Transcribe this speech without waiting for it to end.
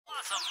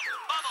Blossom,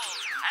 Bubbles,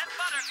 and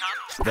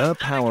Buttercup.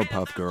 The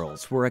Powerpuff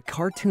Girls were a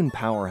cartoon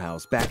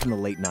powerhouse back in the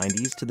late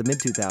 90s to the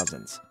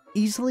mid-2000s,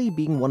 easily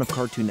being one of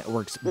Cartoon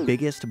Network's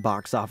biggest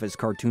box office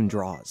cartoon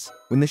draws.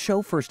 When the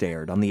show first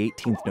aired on the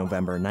 18th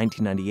November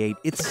 1998,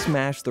 it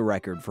smashed the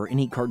record for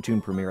any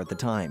cartoon premiere at the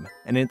time,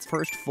 and its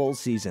first full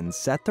season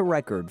set the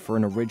record for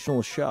an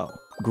original show,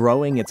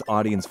 growing its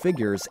audience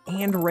figures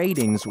and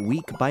ratings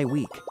week by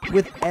week,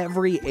 with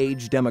every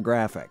age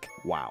demographic.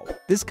 Wow.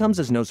 This comes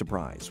as no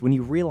surprise when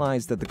you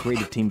realize that the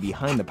creative team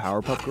behind the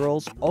Powerpuff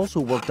Girls also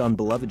worked on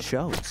beloved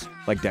shows,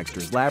 like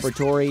Dexter's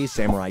Laboratory,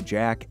 Samurai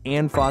Jack,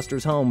 and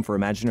Foster's Home for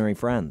Imaginary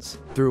Friends.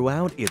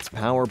 Throughout its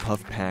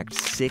Powerpuff-packed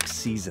 6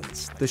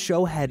 seasons, the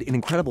show had an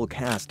incredible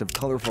cast of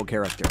colorful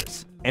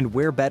characters. And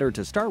where better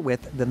to start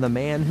with than the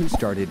man who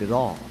started it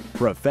all,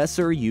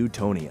 Professor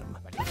Utonium.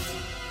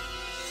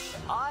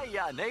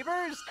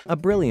 Neighbors? A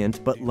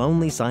brilliant but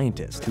lonely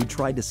scientist who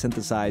tried to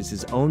synthesize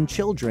his own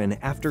children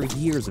after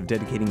years of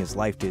dedicating his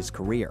life to his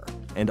career.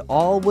 And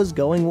all was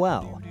going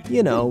well.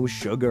 You know,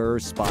 sugar,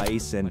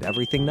 spice, and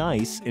everything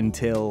nice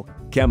until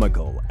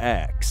Chemical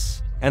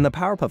X. And the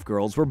Powerpuff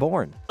Girls were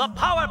born. The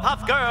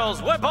Powerpuff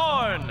Girls were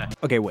born!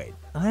 Okay, wait.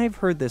 I've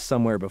heard this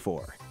somewhere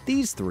before.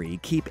 These three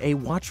keep a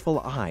watchful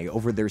eye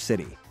over their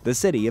city, the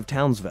city of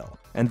Townsville.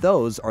 And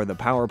those are the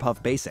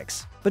Powerpuff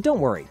basics. But don't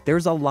worry,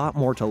 there's a lot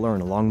more to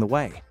learn along the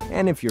way.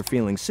 And if you're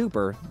feeling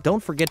super,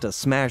 don't forget to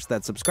smash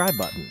that subscribe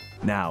button.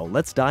 Now,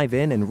 let's dive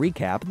in and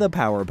recap the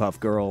Powerpuff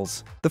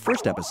Girls. The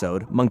first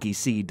episode, Monkey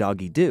See,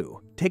 Doggy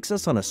Do, takes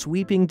us on a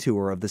sweeping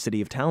tour of the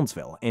city of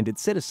Townsville and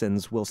its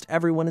citizens whilst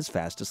everyone is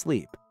fast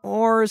asleep.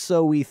 Or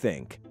so we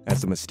think,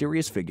 as a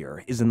mysterious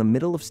figure is in the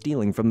middle of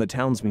stealing from the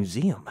town's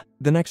museum.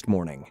 The next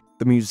morning,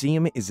 the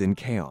museum is in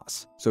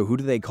chaos. So who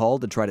do they call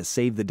to try to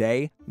save the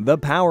day? The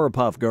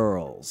Powerpuff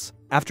Girls.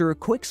 After a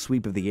quick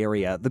sweep of the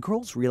area, the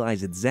girls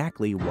realize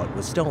exactly what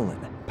was stolen.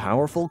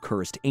 Powerful,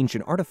 cursed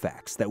ancient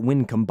artifacts that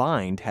when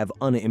combined have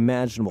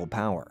unimaginable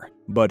power.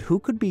 But who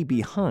could be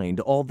behind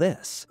all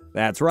this?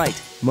 That's right,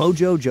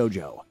 Mojo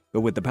Jojo.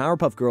 But with the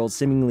Powerpuff Girls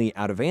seemingly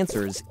out of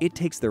answers, it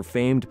takes their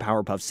famed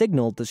Powerpuff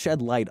signal to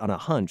shed light on a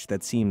hunch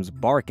that seems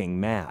barking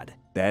mad.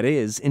 That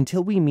is,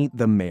 until we meet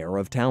the mayor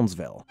of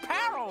Townsville.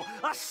 Carol,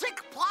 a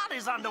sick plot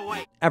is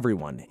underway!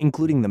 Everyone,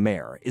 including the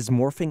mayor, is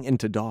morphing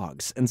into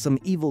dogs, and some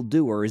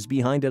evildoer is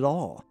behind it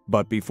all.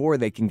 But before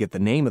they can get the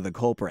name of the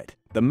culprit,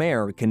 the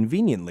mayor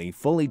conveniently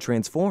fully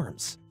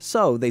transforms.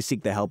 So they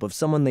seek the help of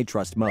someone they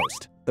trust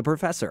most, the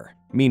professor.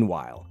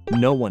 Meanwhile,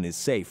 no one is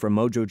safe from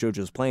Mojo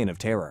Jojo's plan of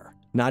terror.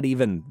 Not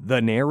even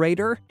the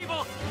narrator?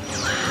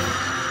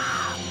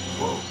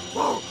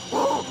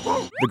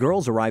 The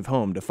girls arrive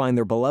home to find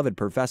their beloved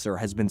professor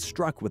has been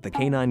struck with the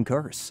canine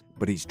curse,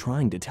 but he's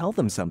trying to tell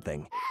them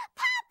something.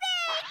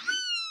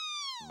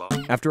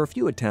 After a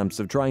few attempts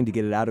of trying to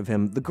get it out of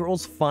him, the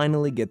girls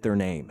finally get their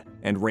name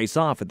and race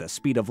off at the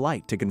speed of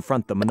light to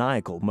confront the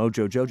maniacal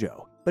Mojo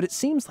Jojo. But it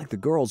seems like the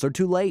girls are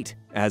too late.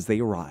 As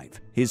they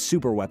arrive, his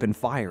super weapon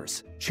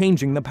fires,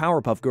 changing the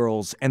Powerpuff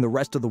Girls and the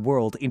rest of the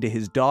world into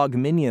his dog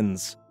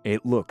minions.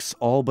 It looks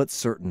all but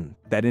certain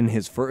that in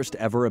his first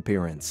ever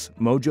appearance,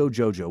 Mojo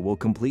Jojo will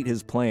complete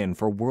his plan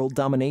for world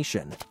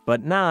domination,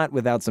 but not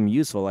without some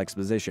useful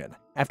exposition.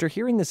 After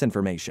hearing this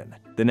information,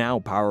 the now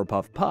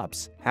Powerpuff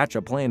Pups hatch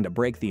a plan to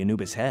break the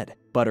Anubis head.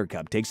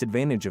 Buttercup takes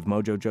advantage of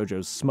Mojo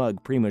Jojo's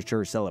smug,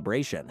 premature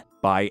celebration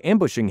by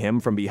ambushing him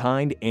from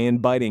behind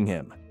and biting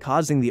him,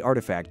 causing the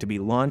artifact to be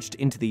launched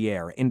into the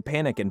air in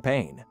panic and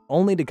pain,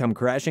 only to come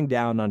crashing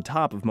down on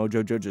top of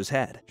Mojo Jojo's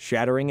head,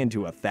 shattering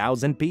into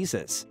 1,000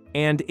 pieces,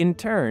 and in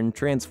turn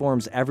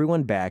transforms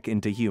everyone back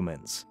into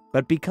humans.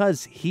 But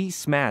because he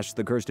smashed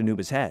the cursed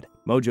Anubis head,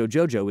 Mojo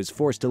Jojo is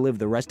forced to live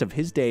the rest of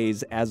his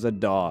days as a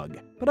dog.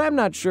 But I'm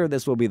not sure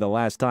this will be the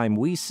last time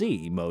we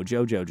see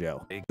Mojo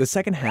Jojo. The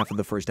second half of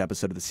the first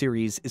episode of the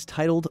series is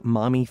titled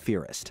Mommy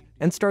Fearest,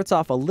 and starts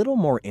off a little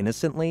more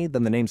innocently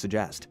than the name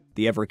suggests.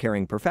 The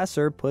ever-caring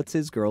professor puts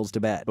his girls to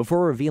bed,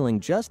 before revealing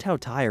just how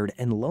tired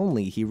and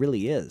lonely he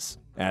really is.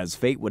 As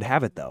fate would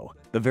have it though,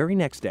 the very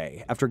next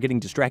day, after getting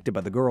distracted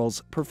by the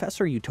girls,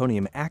 Professor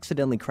Utonium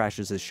accidentally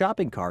crashes his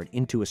shopping cart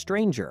into a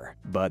stranger.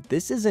 But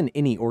this isn't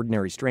any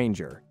ordinary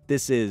stranger.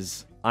 This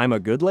is, I'm a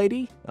good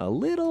lady? A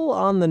little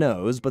on the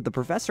nose, but the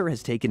professor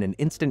has taken an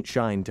instant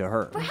shine to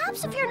her.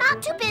 Perhaps if you're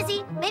not too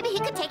busy, maybe he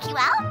could take you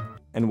out?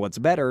 And what's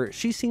better,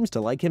 she seems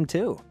to like him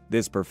too.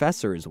 This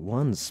professor is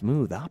one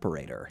smooth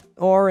operator.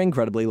 Or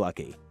incredibly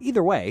lucky.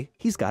 Either way,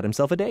 he's got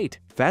himself a date.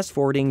 Fast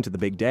forwarding to the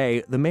big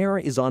day, the mayor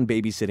is on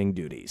babysitting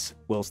duties,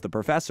 whilst the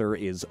professor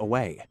is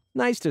away.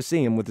 Nice to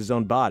see him with his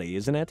own body,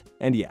 isn't it?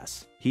 And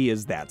yes, he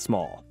is that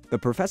small. The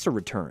professor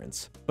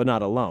returns, but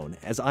not alone,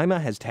 as Ima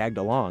has tagged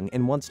along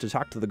and wants to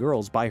talk to the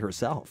girls by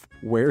herself,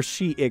 where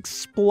she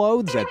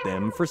explodes at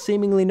them for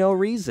seemingly no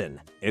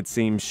reason. It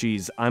seems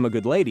she's I'm a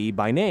good lady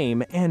by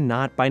name and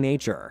not by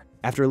nature.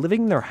 After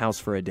living in their house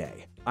for a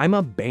day,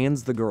 Ima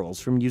bans the girls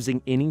from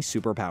using any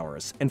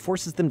superpowers and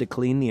forces them to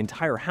clean the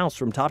entire house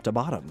from top to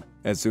bottom.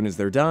 As soon as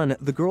they're done,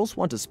 the girls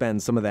want to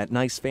spend some of that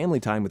nice family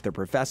time with their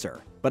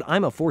professor, but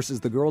Ima forces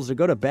the girls to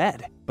go to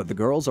bed. But the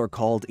girls are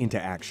called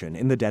into action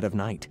in the dead of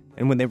night,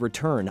 and when they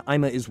return,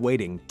 Ima is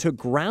waiting to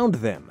ground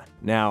them.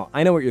 Now,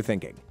 I know what you're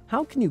thinking.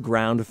 How can you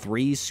ground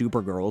 3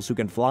 supergirls who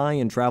can fly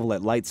and travel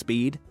at light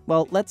speed?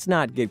 Well, let's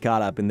not get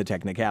caught up in the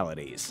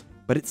technicalities.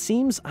 But it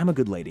seems I'm a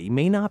Good Lady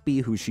may not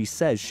be who she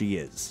says she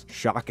is.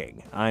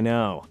 Shocking, I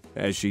know.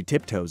 As she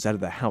tiptoes out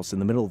of the house in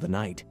the middle of the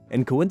night,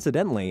 and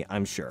coincidentally,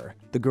 I'm sure,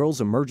 the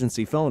girl's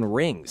emergency phone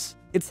rings.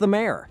 It's the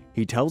mayor.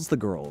 He tells the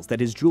girls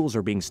that his jewels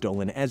are being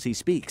stolen as he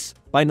speaks,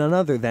 by none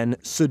other than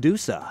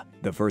Sedusa,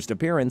 the first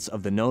appearance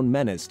of the known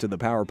menace to the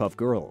Powerpuff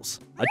Girls,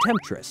 a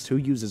temptress who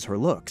uses her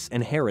looks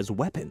and hair as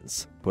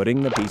weapons.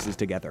 Putting the pieces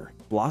together,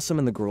 Blossom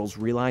and the girls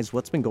realize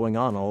what's been going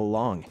on all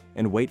along,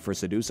 and wait for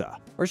Sedusa,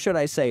 or should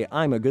I say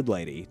I'm a Good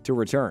Lady, to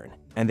return.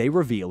 And they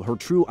reveal her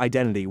true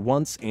identity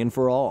once and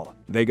for all.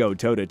 They go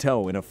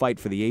toe-to-toe in a fight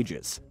for the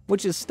ages,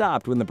 which is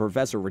stopped when the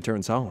professor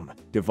returns home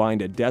to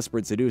find a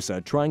desperate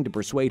Sedusa trying to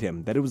persuade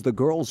him that it was the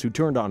girls who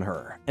turned on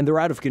her, and they're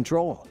out of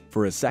control.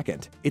 For a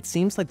second, it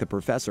seems like the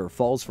professor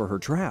falls for her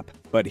trap,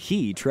 but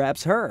he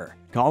traps her,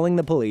 calling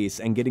the police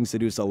and getting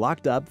Sedusa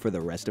locked up for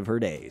the rest of her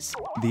days.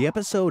 The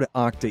episode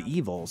Octa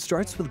Evil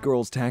starts with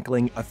girls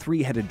tackling a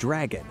 3-headed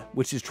dragon,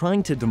 which is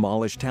trying to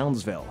demolish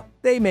Townsville.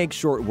 They make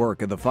short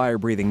work of the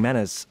fire-breathing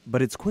menace,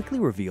 but it's quickly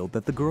revealed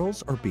that the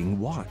girls are being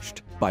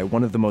watched by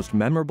one of the most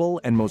memorable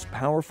and most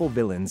powerful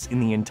villains in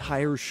the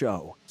entire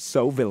show.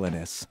 So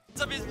villainous.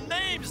 Of his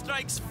name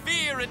strikes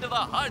fear into the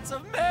hearts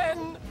of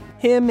men.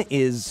 Him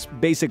is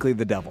basically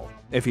the devil,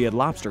 if he had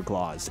lobster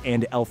claws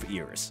and elf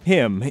ears.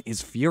 Him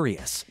is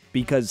furious,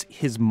 because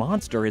his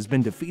monster has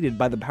been defeated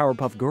by the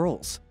Powerpuff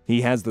Girls.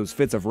 He has those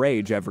fits of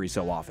rage every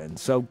so often,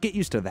 so get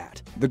used to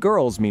that. The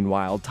girls,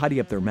 meanwhile, tidy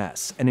up their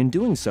mess, and in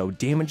doing so,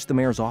 damage the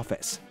mayor's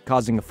office,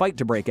 causing a fight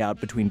to break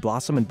out between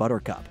Blossom and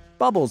Buttercup.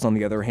 Bubbles, on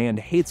the other hand,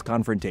 hates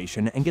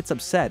confrontation and gets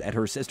upset at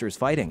her sisters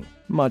fighting,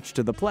 much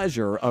to the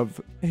pleasure of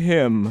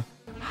him.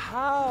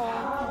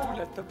 How to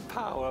let the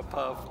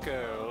Powerpuff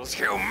Girls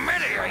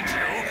humiliate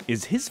you?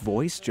 Is his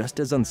voice just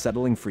as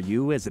unsettling for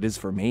you as it is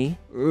for me?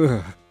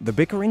 Ugh. The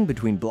bickering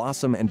between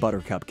Blossom and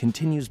Buttercup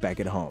continues back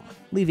at home,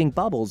 leaving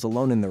Bubbles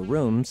alone in their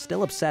room,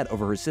 still upset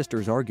over her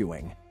sisters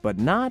arguing, but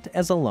not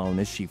as alone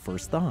as she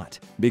first thought,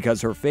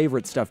 because her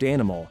favorite stuffed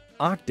animal,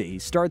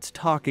 Octi, starts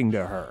talking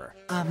to her.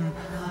 Come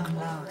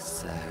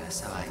closer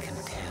so I can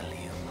tell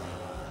you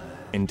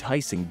more.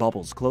 Enticing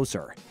Bubbles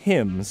closer,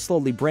 him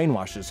slowly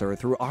brainwashes her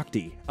through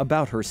Octi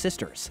about her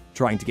sisters,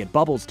 trying to get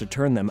Bubbles to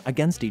turn them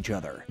against each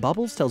other.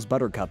 Bubbles tells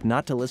Buttercup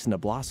not to listen to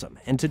Blossom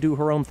and to do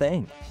her own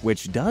thing,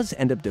 which does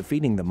end up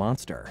defeating the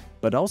monster,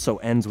 but also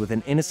ends with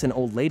an innocent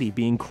old lady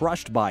being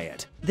crushed by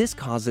it. This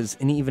causes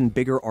an even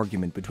bigger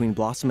argument between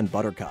Blossom and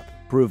Buttercup,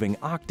 proving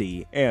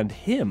Octi and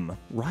him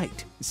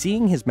right.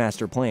 Seeing his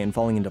master plan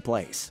falling into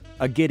place,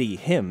 a giddy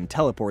him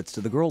teleports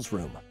to the girls'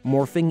 room,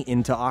 morphing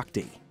into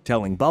Octi,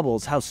 telling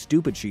Bubbles how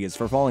stupid she is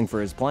for falling for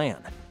his plan.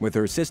 With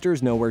her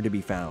sisters nowhere to be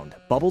found,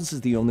 Bubbles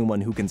is the only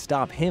one who can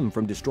stop him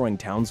from destroying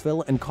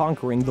Townsville and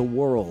conquering the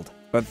world.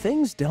 But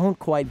things don't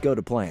quite go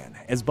to plan,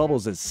 as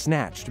Bubbles is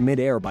snatched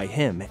mid-air by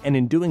him, and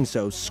in doing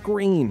so,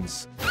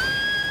 screams.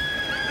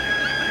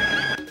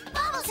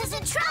 Bubbles is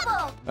in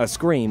trouble! A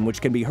scream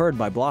which can be heard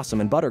by Blossom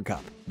and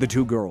Buttercup. The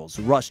two girls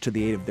rush to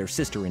the aid of their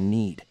sister in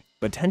need,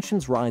 but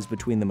tensions rise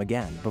between them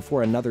again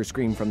before another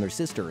scream from their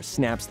sister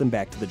snaps them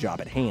back to the job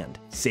at hand,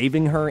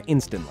 saving her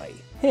instantly.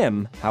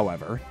 Him,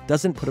 however,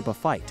 doesn't put up a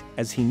fight,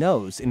 as he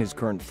knows in his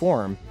current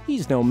form,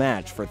 he's no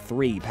match for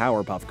 3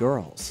 Powerpuff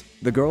Girls.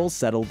 The girls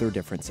settle their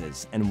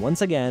differences, and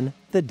once again,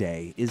 the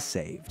day is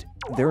saved.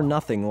 They're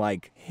nothing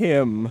like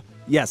him.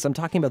 Yes, I'm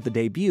talking about the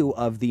debut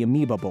of the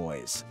Amoeba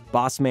Boys.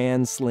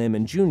 Bossman, Slim,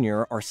 and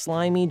Junior are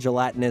slimy,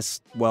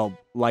 gelatinous, well,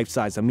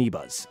 life-size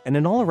amoebas, and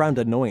an all-around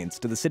annoyance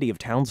to the city of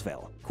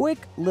Townsville. Quick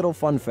little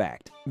fun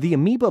fact. The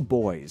Amoeba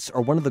Boys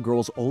are one of the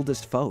girls'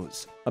 oldest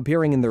foes,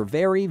 appearing in their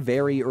very,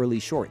 very early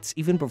shorts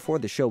even before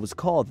the show was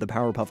called the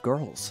Powerpuff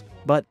Girls.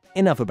 But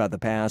enough about the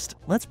past,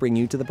 let's bring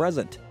you to the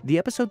present. The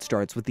episode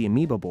starts with the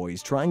Amoeba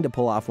Boys trying to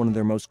pull off one of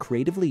their most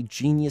creatively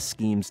genius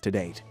schemes to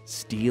date,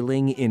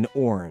 stealing in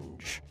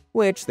orange,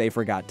 which they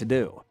forgot to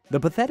do. The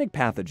pathetic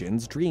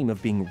pathogens dream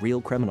of being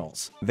real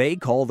criminals. They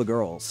call the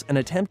girls and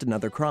attempt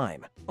another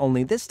crime,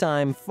 only this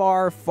time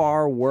far,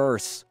 far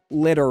worse: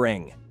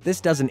 littering.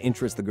 This doesn't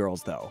interest the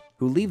girls though,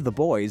 who leave the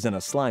boys in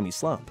a slimy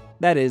slump.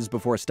 That is,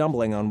 before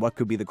stumbling on what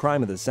could be the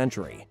crime of the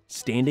century: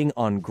 standing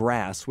on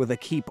grass with a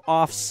keep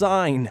off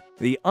sign.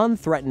 The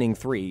unthreatening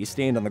 3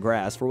 stand on the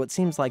grass for what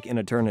seems like an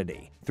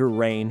eternity, through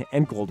rain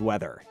and cold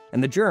weather,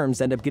 and the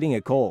germs end up getting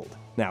a cold.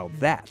 Now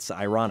that's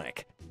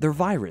ironic. Their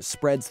virus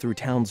spreads through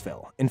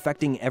Townsville,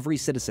 infecting every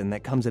citizen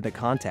that comes into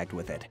contact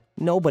with it.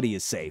 Nobody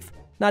is safe,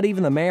 not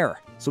even the mayor,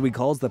 so he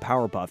calls the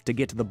Powerpuff to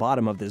get to the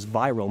bottom of this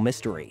viral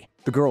mystery.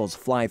 The girls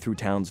fly through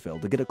Townsville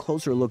to get a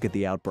closer look at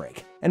the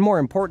outbreak, and more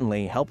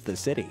importantly, help the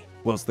city.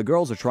 Whilst the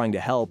girls are trying to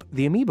help,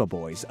 the Amoeba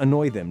Boys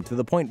annoy them to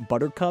the point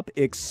Buttercup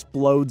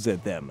explodes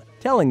at them,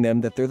 telling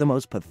them that they're the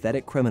most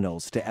pathetic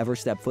criminals to ever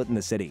step foot in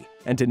the city,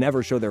 and to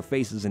never show their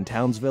faces in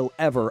Townsville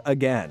ever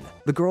again.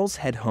 The girls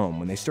head home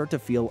when they start to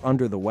feel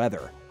under the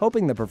weather,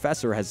 hoping the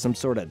professor has some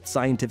sort of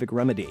scientific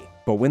remedy.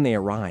 But when they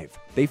arrive,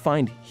 they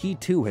find he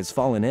too has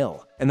fallen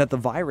ill, and that the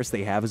virus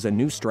they have is a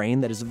new strain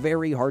that is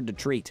very hard to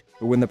treat.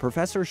 But when the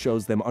professor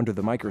shows them under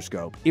the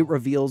microscope, it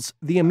reveals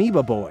the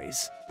Amoeba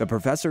Boys. The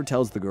professor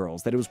tells the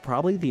girls that it was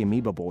probably the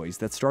Amoeba Boys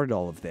that started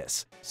all of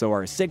this, so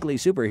our sickly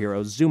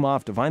superheroes zoom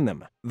off to find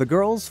them. The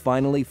girls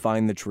finally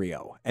find the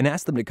trio and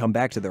ask them to come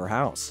back to their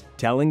house,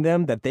 telling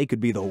them that they could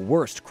be the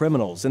worst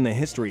criminals in the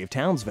history of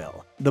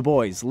Townsville. The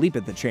boys leap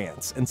at the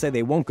chance and say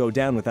they won't go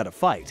down without a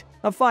fight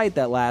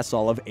that lasts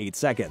all of 8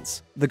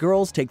 seconds. The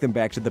girls take them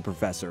back to the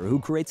professor, who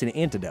creates an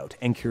antidote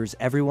and cures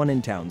everyone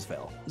in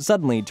Townsville,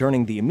 suddenly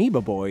turning the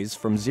Amoeba Boys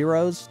from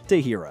zeros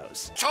to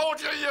heroes. Told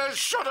you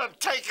should have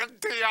taken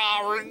the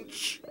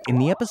orange! In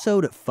the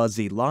episode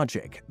Fuzzy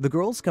Logic, the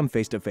girls come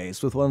face to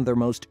face with one of their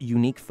most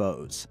unique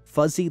foes,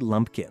 Fuzzy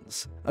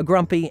Lumpkins, a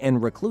grumpy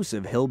and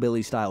reclusive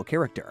hillbilly-style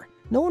character.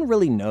 No one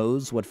really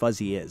knows what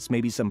Fuzzy is,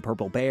 maybe some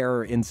purple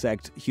bear,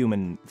 insect,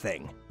 human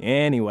thing.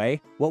 Anyway,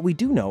 what we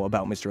do know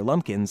about Mr.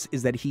 Lumpkins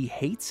is that he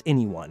hates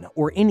anyone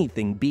or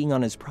anything being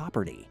on his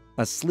property.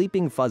 A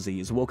sleeping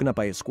Fuzzy is woken up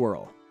by a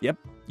squirrel. Yep,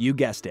 you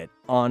guessed it,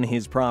 on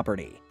his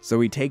property.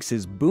 So he takes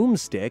his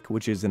boomstick,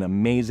 which is an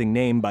amazing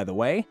name by the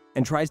way,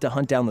 and tries to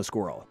hunt down the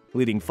squirrel,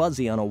 leading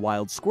Fuzzy on a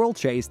wild squirrel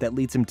chase that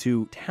leads him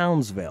to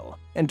Townsville,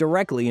 and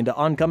directly into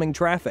oncoming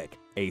traffic.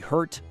 A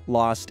hurt,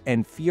 lost,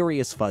 and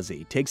furious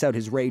Fuzzy takes out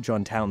his rage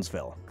on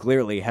Townsville.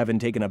 Clearly having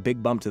taken a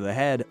big bump to the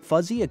head,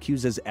 Fuzzy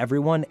accuses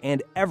everyone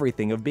and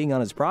everything of being on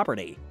his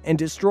property, and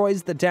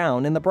destroys the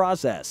town in the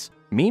process.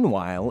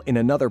 Meanwhile, in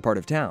another part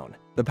of town,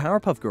 the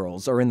Powerpuff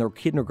Girls are in their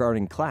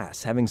kindergarten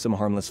class having some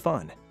harmless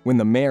fun, when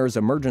the mayor's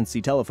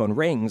emergency telephone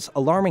rings,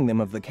 alarming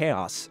them of the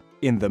chaos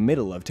in the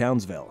middle of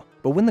Townsville.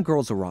 But when the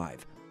girls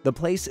arrive, the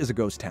place is a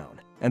ghost town,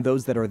 and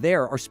those that are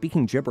there are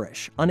speaking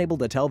gibberish, unable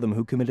to tell them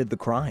who committed the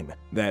crime.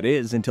 That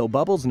is, until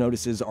Bubbles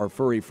notices our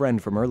furry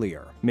friend from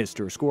earlier,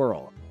 Mr.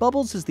 Squirrel.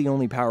 Bubbles is the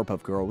only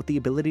Powerpuff Girl with the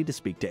ability to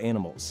speak to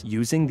animals.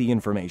 Using the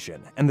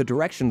information and the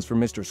directions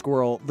from Mr.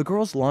 Squirrel, the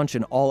girls launch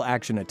an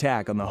all-action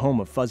attack on the home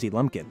of Fuzzy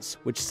Lumpkins,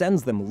 which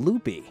sends them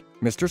loopy.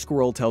 Mr.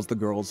 Squirrel tells the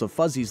girls of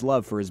Fuzzy's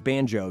love for his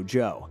banjo,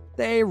 Joe.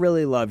 They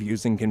really love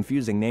using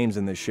confusing names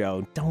in this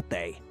show, don't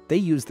they? They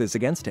use this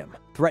against him,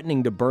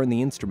 threatening to burn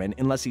the instrument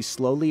unless he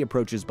slowly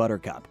approaches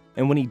Buttercup.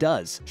 And when he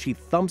does, she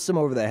thumps him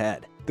over the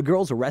head. The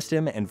girls arrest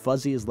him, and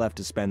Fuzzy is left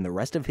to spend the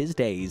rest of his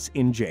days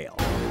in jail.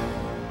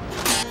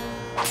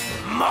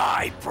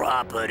 My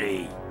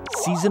property!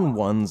 Season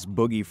 1's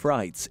Boogie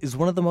Frights is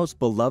one of the most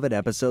beloved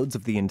episodes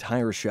of the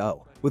entire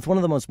show, with one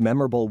of the most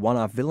memorable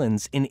one-off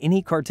villains in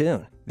any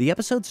cartoon. The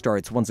episode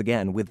starts once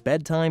again with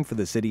bedtime for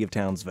the city of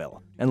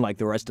Townsville, and like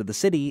the rest of the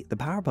city, the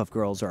Powerpuff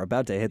Girls are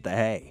about to hit the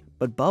hay.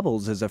 But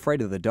Bubbles is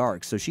afraid of the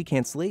dark, so she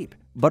can't sleep.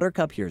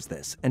 Buttercup hears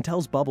this and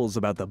tells Bubbles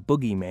about the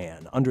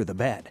boogeyman under the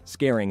bed,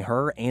 scaring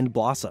her and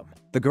Blossom.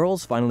 The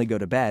girls finally go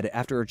to bed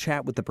after a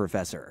chat with the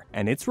professor,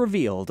 and it's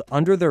revealed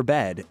under their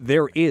bed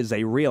there is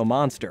a real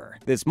monster.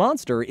 This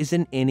monster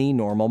isn't any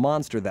normal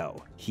monster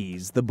though.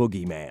 He's the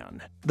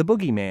boogeyman. The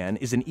boogeyman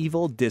is an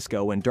evil,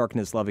 disco, and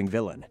darkness-loving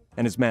villain,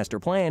 and his master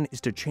plan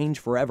is to change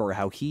forever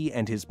how he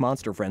and his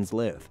monster friends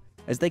live,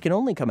 as they can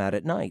only come out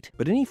at night,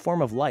 but any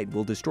form of light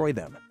will destroy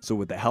them. So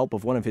with the help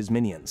of one of his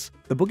minions,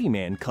 the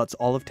boogeyman cuts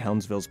all of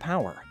Townsville's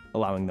power,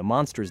 allowing the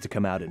monsters to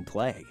come out and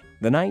play.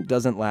 The night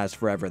doesn't last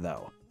forever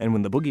though, and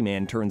when the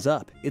boogeyman turns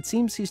up, it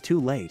seems he's too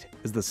late,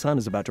 as the sun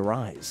is about to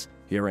rise.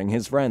 Hearing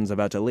his friends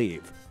about to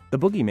leave, the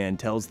boogeyman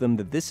tells them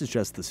that this is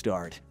just the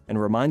start,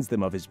 and reminds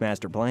them of his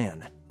master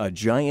plan, a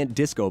giant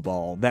disco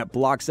ball that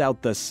blocks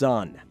out the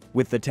sun.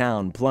 With the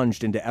town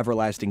plunged into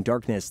everlasting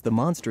darkness, the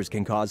monsters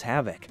can cause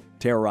havoc,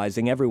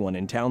 terrorizing everyone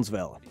in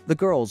Townsville. The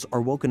girls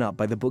are woken up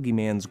by the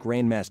boogeyman's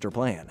grandmaster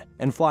plan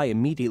and fly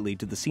immediately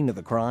to the scene of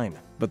the crime.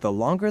 But the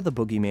longer the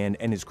boogeyman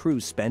and his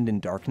crew spend in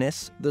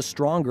darkness, the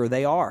stronger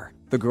they are.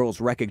 The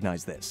girls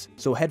recognize this,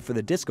 so head for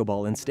the disco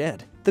ball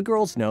instead. The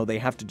girls know they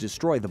have to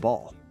destroy the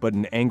ball, but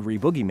an angry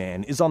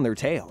boogeyman is on their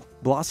tail.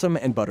 Blossom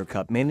and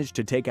Buttercup manage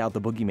to take out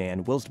the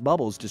boogeyman whilst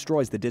Bubbles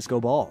destroys the disco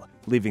ball,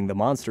 leaving the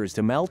monsters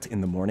to melt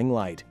in the morning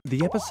light.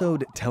 The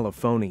episode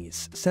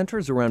Telephonies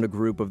centers around a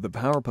group of the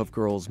Powerpuff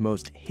Girls'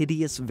 most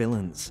hideous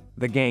villains,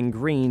 the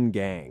Gangrene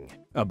Gang.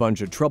 A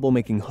bunch of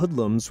troublemaking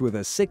hoodlums with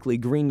a sickly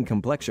green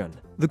complexion.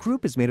 The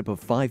group is made up of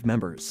 5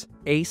 members: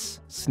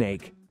 Ace,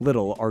 Snake,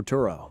 Little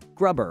Arturo,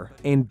 Grubber,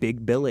 and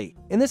Big Billy.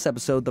 In this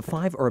episode, the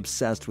 5 are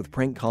obsessed with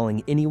prank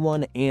calling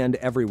anyone and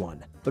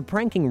everyone. But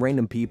pranking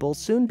random people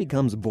soon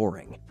becomes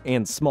boring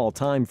and small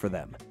time for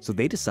them, so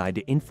they decide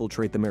to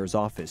infiltrate the mayor's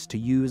office to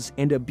use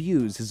and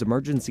abuse his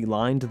emergency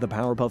line to the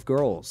Powerpuff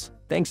Girls.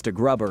 Thanks to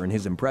Grubber and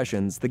his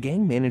impressions, the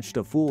gang managed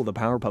to fool the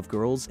Powerpuff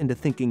Girls into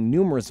thinking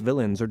numerous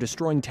villains are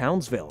destroying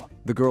Townsville.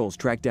 The girls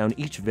track down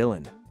each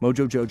villain,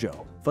 Mojo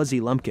Jojo, Fuzzy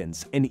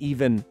Lumpkins, and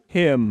even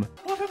him.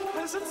 What a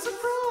pleasant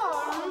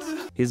surprise!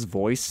 His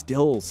voice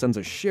still sends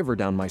a shiver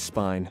down my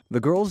spine. The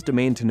girls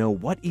demand to know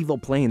what evil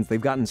plans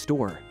they've got in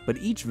store, but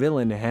each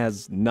villain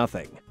has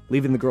nothing,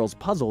 leaving the girls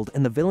puzzled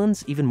and the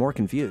villains even more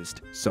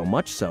confused. So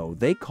much so,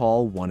 they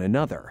call one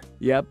another.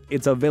 Yep,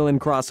 it's a villain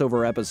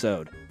crossover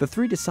episode. The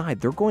three decide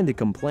they're going to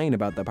complain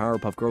about the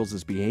Powerpuff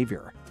Girls'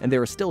 behavior, and they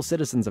are still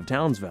citizens of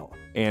Townsville.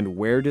 And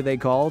where do they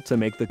call to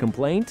make the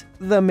complaint?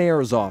 The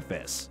mayor's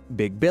office.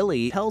 Big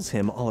Billy tells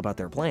him all about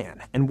their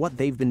plan and what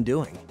they've been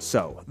doing.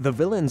 So, the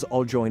villains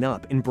all join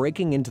up in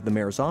breaking into the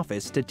mayor's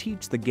office to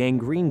teach the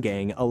Gangrene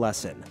Gang a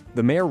lesson.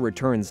 The mayor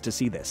returns to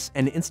see this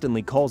and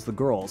instantly calls the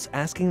girls,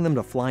 asking them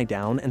to fly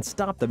down and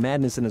stop the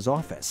madness in his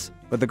office.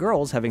 But the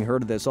girls, having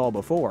heard of this all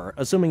before,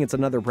 assuming it's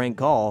another prank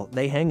call,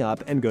 they hang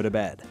up and go to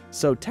bed.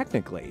 So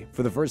technically,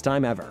 for the first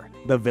time ever,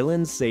 the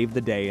villains save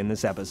the day in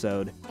this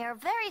episode. They're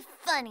very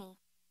funny.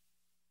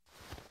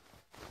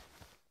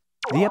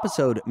 The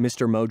episode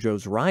Mr.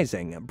 Mojo's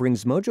Rising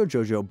brings Mojo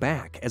Jojo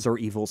back as our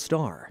evil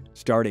star,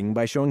 starting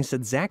by showing us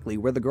exactly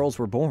where the girls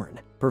were born,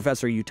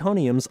 Professor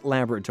Utonium's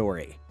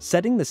laboratory,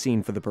 setting the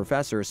scene for the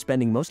professor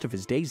spending most of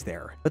his days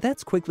there. But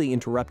that's quickly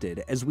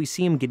interrupted as we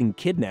see him getting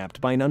kidnapped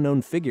by an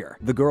unknown figure.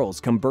 The girls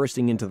come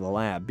bursting into the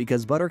lab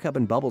because Buttercup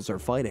and Bubbles are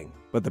fighting,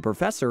 but the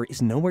professor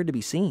is nowhere to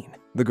be seen.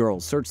 The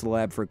girls search the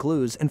lab for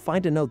clues and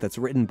find a note that's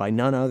written by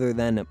none other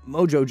than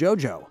Mojo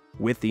Jojo,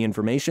 with the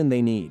information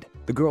they need.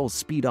 The girls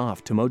speed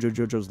off to Mojo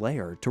Jojo's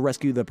lair to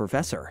rescue the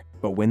professor,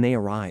 but when they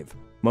arrive,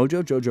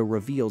 Mojo Jojo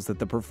reveals that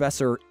the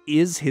professor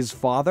is his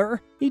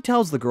father. He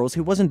tells the girls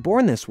he wasn't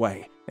born this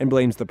way and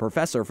blames the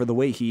professor for the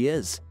way he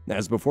is.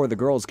 As before the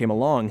girls came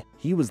along,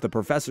 he was the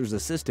professor's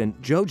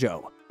assistant,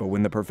 Jojo. But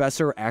when the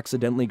professor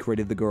accidentally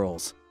created the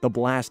girls, the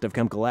blast of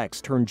Chemical X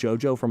turned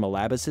Jojo from a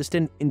lab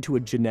assistant into a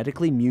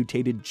genetically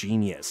mutated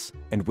genius.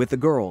 And with the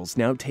girls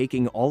now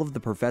taking all of the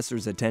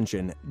professor's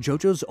attention,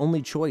 Jojo's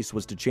only choice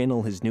was to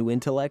channel his new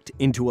intellect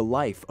into a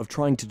life of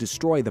trying to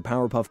destroy the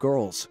Powerpuff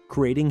Girls,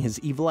 creating his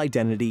evil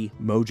identity,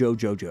 Mojo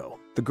Jojo.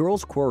 The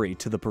girls query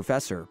to the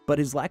professor, but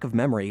his lack of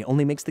memory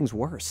only makes things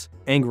worse,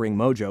 angering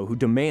Mojo, who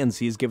demands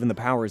he is given the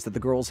powers that the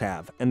girls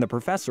have, and the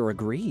professor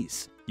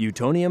agrees.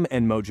 Utonium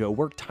and Mojo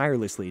work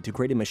tirelessly to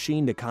create a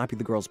machine to copy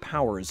the girls'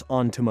 powers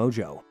onto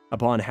Mojo.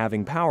 Upon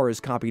having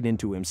powers copied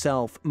into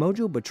himself,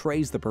 Mojo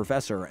betrays the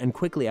professor and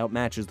quickly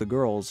outmatches the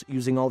girls,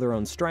 using all their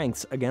own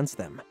strengths against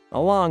them.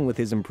 Along with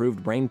his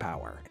improved brain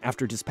power,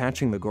 after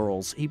dispatching the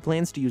girls, he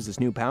plans to use his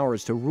new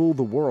powers to rule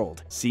the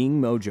world.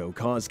 Seeing Mojo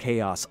cause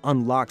chaos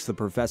unlocks the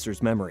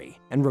professor's memory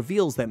and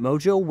reveals that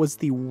Mojo was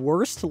the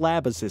worst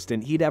lab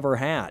assistant he'd ever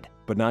had.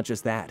 But not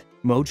just that,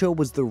 Mojo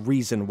was the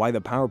reason why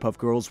the Powerpuff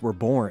Girls were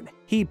born.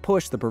 He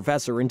pushed the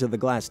professor into the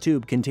glass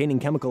tube containing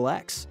Chemical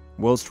X.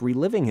 Whilst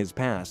reliving his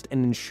past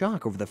and in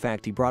shock over the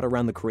fact he brought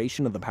around the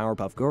creation of the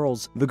Powerpuff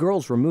Girls, the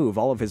girls remove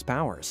all of his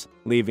powers,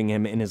 leaving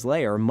him in his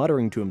lair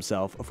muttering to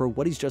himself for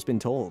what he's just been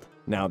told.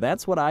 Now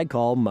that's what I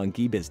call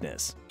monkey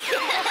business.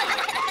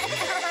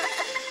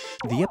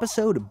 The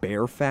episode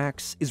Bear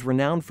Facts is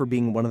renowned for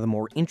being one of the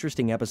more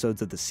interesting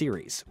episodes of the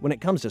series when it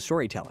comes to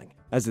storytelling,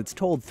 as it's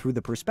told through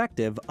the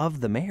perspective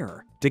of the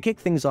mayor. To kick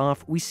things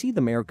off, we see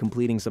the mayor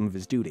completing some of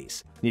his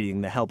duties,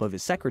 needing the help of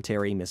his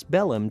secretary, Miss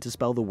Bellum, to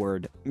spell the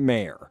word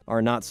mayor.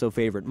 Our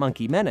not-so-favorite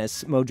monkey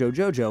menace, Mojo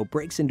Jojo,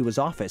 breaks into his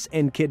office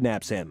and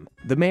kidnaps him.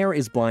 The mayor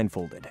is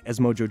blindfolded,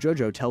 as Mojo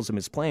Jojo tells him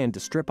his plan to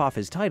strip off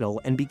his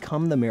title and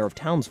become the mayor of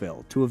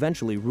Townsville to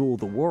eventually rule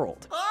the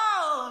world.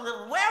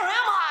 Oh, where am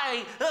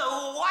I?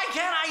 Why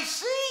can't I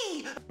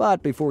see?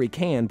 But before he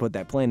can put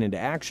that plan into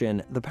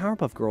action, the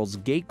Powerpuff Girls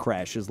gate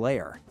crash his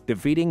lair,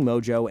 defeating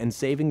Mojo and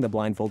saving the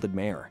blindfolded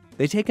mayor.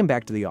 They take him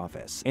back to the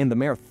office, and the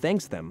mayor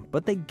thanks them,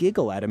 but they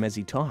giggle at him as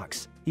he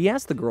talks. He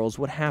asks the girls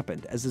what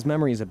happened, as his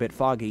memory is a bit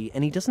foggy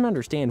and he doesn't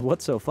understand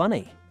what's so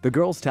funny. The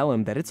girls tell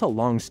him that it's a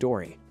long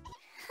story.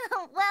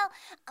 Well,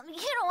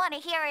 you don't want to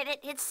hear it.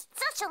 It's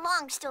such a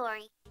long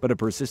story. But a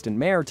persistent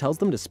mayor tells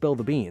them to spill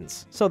the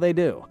beans, so they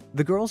do.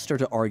 The girls start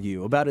to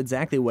argue about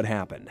exactly what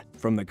happened,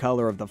 from the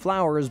color of the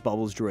flowers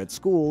Bubbles drew at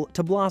school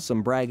to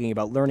Blossom bragging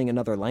about learning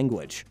another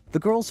language. The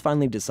girls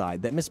finally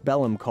decide that Miss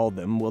Bellum called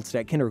them whilst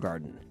at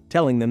kindergarten,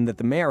 telling them that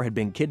the mayor had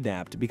been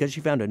kidnapped because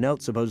she found a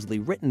note supposedly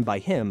written by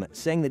him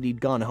saying that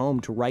he'd gone home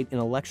to write an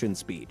election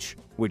speech,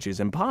 which is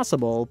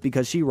impossible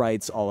because she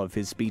writes all of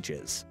his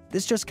speeches.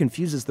 This just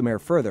confuses the mayor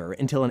further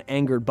until an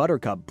angered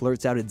Buttercup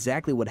blurts out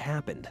exactly what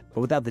happened,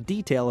 but without the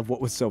detail of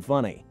what was so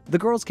funny. The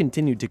girls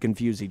continued to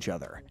confuse each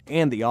other,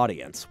 and the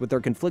audience, with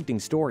their conflicting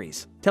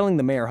stories, telling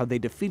the mayor how they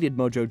defeated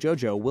Mojo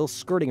Jojo while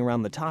skirting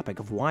around the topic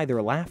of why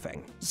they're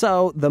laughing.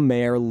 So the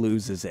mayor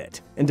loses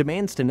it, and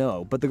demands to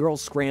know, but the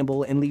girls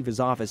scramble and leave his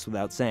office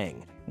without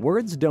saying.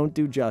 Words don't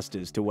do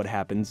justice to what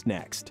happens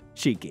next.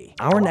 Cheeky.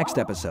 Our next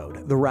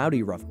episode, The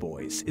Rowdy Rough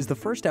Boys, is the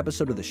first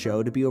episode of the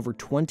show to be over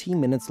 20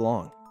 minutes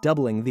long.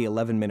 doubling the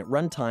 11-minute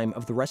runtime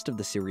of the rest of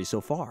the series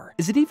so far.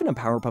 Is it even a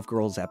Powerpuff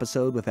Girls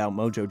episode without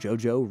Mojo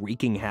Jojo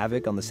wreaking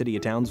havoc on the city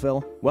of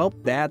Townsville? Well,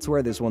 that's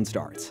where this one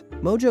starts.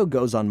 Mojo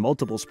goes on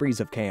multiple sprees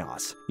of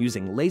chaos,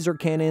 using laser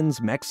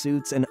cannons, mech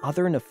suits, and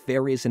other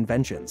nefarious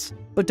inventions.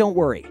 But don't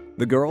worry,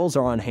 the girls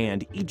are on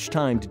hand each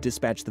time to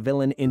dispatch the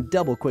villain in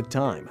double quick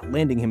time,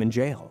 landing him in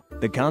jail.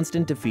 The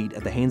constant defeat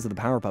at the hands of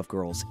the Powerpuff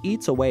Girls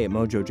eats away at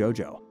Mojo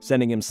Jojo,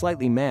 sending him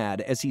slightly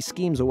mad as he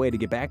schemes a way to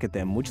get back at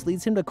them, which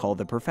leads him to call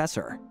the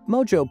Professor.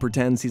 Mojo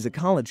pretends he's a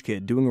college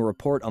kid doing a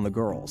report on the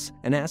girls,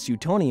 and asks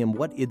Utonium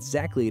what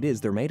exactly it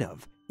is they're made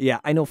of. Yeah,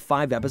 I know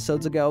 5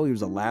 episodes ago he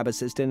was a lab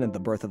assistant at the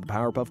birth of the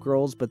Powerpuff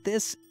Girls, but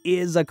this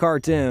is a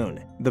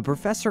cartoon. The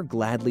professor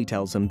gladly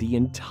tells him the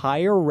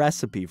entire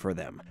recipe for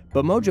them,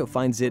 but Mojo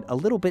finds it a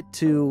little bit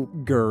too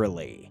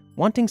girly.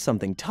 Wanting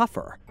something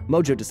tougher,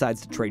 Mojo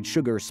decides to trade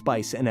sugar,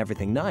 spice, and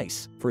everything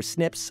nice for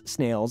snips,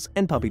 snails,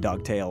 and puppy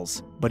dog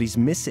tails. But he's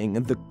missing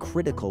the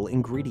critical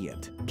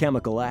ingredient,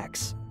 Chemical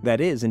X. That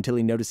is, until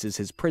he notices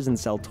his prison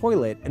cell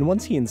toilet, and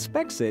once he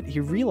inspects it, he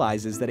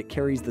realizes that it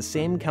carries the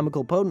same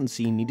chemical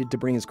potency needed to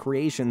bring his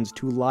creations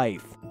to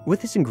life.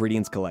 With his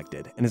ingredients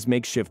collected and his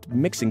makeshift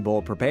mixing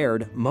bowl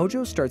prepared,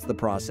 Mojo starts the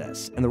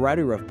process, and the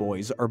Rowdy Rough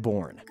Boys are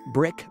born.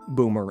 Brick,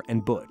 Boomer,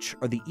 and Butch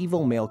are the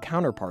evil male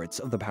counterparts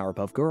of the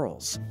Powerpuff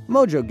Girls.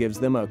 Mojo gives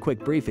them a quick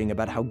briefing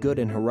about how good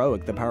and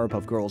heroic the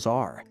Powerpuff Girls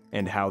are,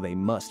 and how they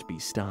must be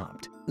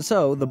stopped.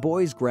 So, the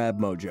boys grab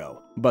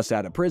Mojo, bust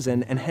out of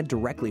prison, and head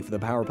directly for the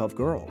Powerpuff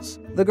Girls.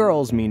 The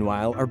girls,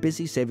 meanwhile, are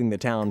busy saving the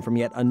town from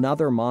yet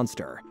another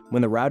monster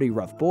when the Rowdy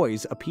Rough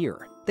Boys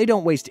appear. They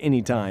don't waste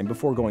any time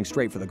before going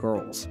straight for the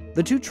girls.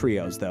 The two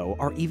trios, though,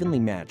 are evenly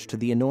matched to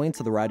the annoyance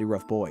of the Rowdy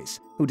Rough Boys,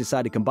 who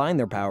decide to combine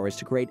their powers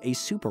to create a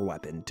super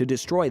weapon to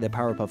destroy the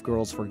Powerpuff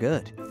Girls for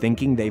good.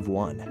 Thinking they've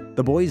won,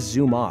 the boys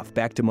zoom off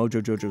back to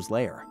Mojo Jojo's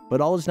lair,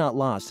 but all is not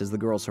lost as the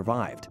girls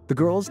survived. The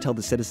girls tell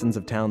the citizens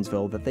of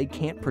Townsville that they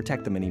can't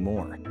protect them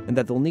anymore, and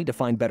that they'll need to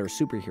find better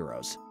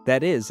superheroes.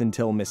 That is,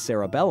 until Miss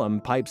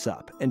Cerebellum pipes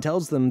up and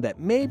tells them that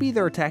maybe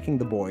they're attacking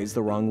the boys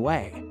the wrong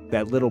way.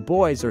 That little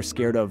boys are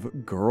scared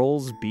of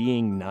girls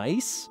being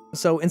nice?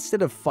 So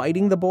instead of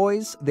fighting the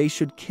boys, they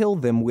should kill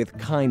them with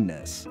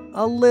kindness.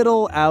 A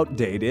little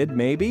outdated,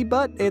 maybe,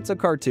 but it's a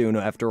cartoon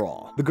after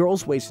all. The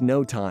girls waste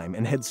no time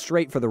and head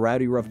straight for the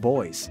Rowdy Rough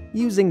Boys.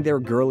 Using their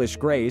girlish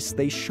grace,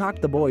 they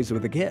shock the boys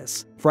with a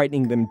kiss,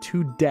 frightening them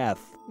to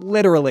death.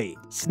 Literally.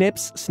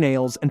 Snips,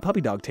 Snails, and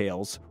Puppy Dog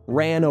Tails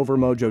ran over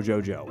Mojo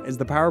Jojo as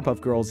the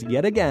Powerpuff Girls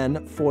yet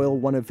again foil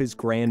one of his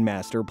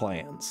grandmaster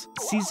plans.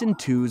 Season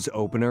 2's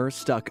opener,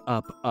 Stuck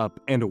Up, Up,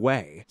 and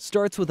Away,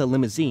 starts with a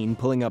limousine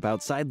pulling up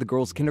outside the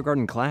girls'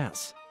 kindergarten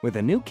class, with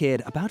a new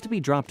kid about to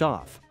be dropped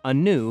off. A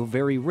new,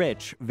 very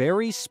rich,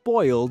 very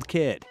spoiled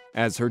kid,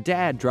 as her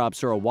dad drops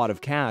her a wad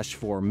of cash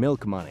for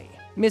milk money.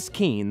 Miss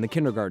Keene, the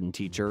kindergarten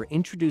teacher,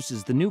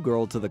 introduces the new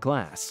girl to the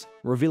class,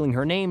 revealing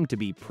her name to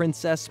be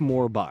Princess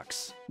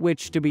Morebucks,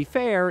 which, to be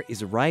fair,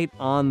 is right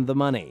on the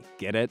money.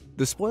 Get it?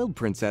 The spoiled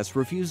princess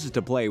refuses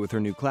to play with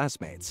her new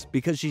classmates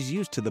because she's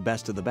used to the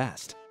best of the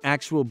best.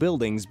 Actual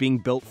buildings being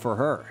built for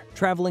her,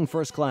 traveling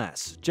first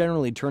class,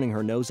 generally turning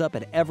her nose up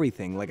at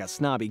everything like a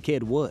snobby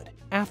kid would.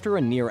 After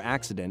a near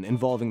accident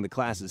involving the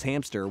class's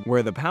hamster,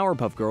 where the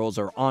Powerpuff Girls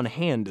are on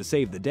hand to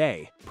save the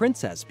day,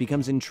 Princess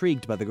becomes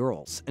intrigued by the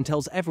girls and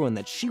tells everyone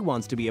that she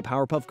wants to be a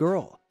Powerpuff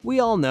Girl. We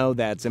all know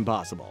that's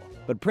impossible,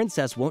 but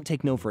Princess won't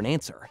take no for an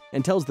answer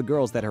and tells the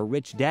girls that her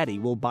rich daddy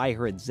will buy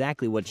her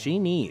exactly what she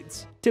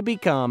needs to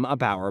become a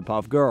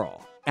Powerpuff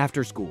Girl.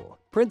 After school,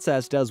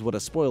 Princess does what a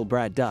spoiled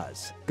brat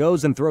does,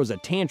 goes and throws a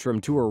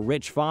tantrum to her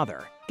rich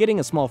father, getting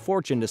a small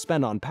fortune to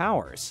spend on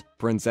powers.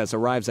 Princess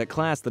arrives at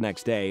class the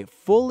next day,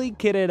 fully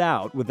kitted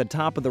out with a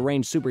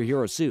top-of-the-range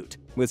superhero suit,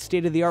 with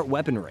state-of-the-art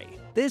weaponry.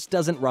 This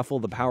doesn't ruffle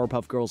the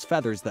Powerpuff Girls'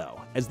 feathers,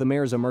 though, as the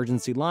mayor's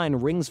emergency line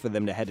rings for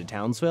them to head to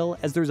Townsville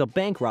as there's a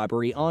bank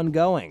robbery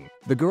ongoing.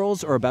 The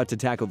girls are about to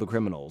tackle the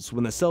criminals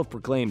when the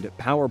self-proclaimed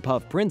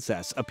Powerpuff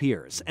Princess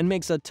appears and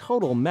makes a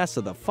total mess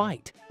of the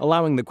fight,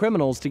 allowing the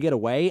criminals to get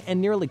away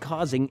and nearly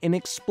causing an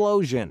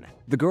explosion.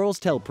 The girls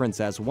tell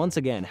Princess once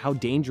again how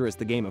dangerous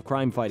the game of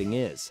crime fighting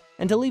is,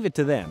 and to leave it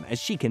to them as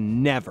she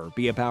can never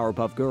be a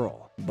Powerpuff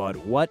Girl. But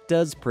what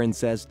does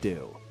Princess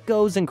do?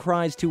 Goes and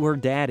cries to her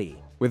daddy.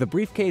 With a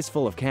briefcase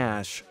full of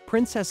cash,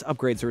 Princess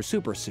upgrades her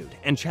supersuit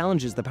and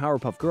challenges the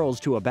Powerpuff Girls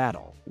to a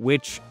battle,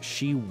 which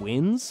she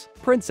wins?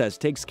 Princess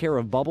takes care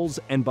of Bubbles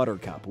and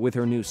Buttercup with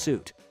her new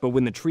suit, but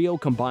when the trio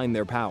combine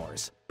their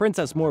powers,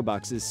 Princess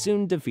Morebucks is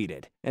soon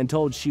defeated and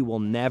told she will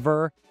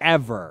never,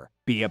 ever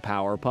be a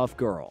Powerpuff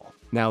Girl.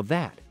 Now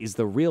that is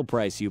the real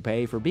price you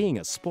pay for being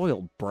a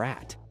spoiled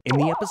brat. In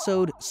the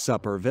episode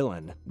Supper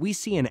Villain, we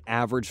see an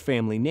average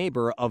family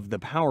neighbor of the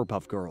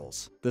Powerpuff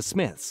Girls, the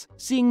Smiths,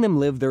 seeing them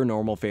live their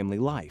normal family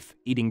life,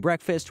 eating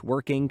breakfast,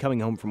 working, coming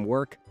home from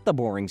work, the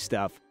boring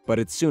stuff. But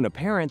it's soon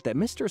apparent that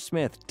Mr.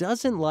 Smith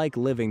doesn't like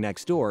living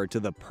next door to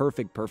the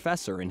perfect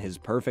professor and his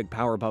perfect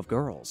Powerpuff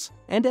Girls.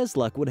 And as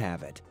luck would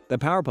have it, the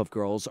Powerpuff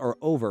Girls are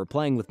over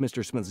playing with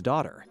Mr. Smith's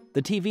daughter.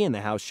 The TV in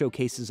the house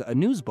showcases a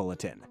news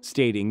bulletin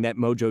stating that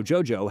Mojo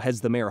Jojo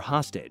has the mayor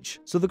hostage,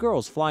 so the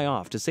girls fly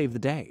off to save the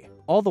day.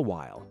 All the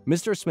while,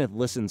 Mr. Smith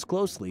listens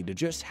closely to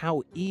just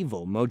how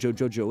evil Mojo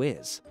Jojo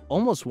is,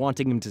 almost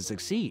wanting him to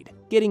succeed,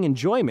 getting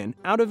enjoyment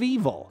out of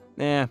evil.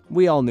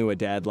 We all knew a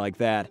dad like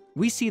that.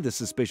 We see the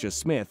suspicious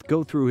Smith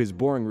go through his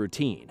boring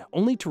routine,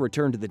 only to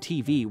return to the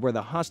TV where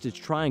the hostage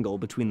triangle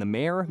between the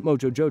mayor,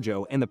 Mojo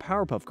Jojo, and the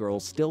Powerpuff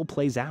Girls still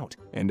plays out.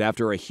 And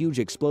after a huge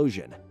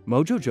explosion,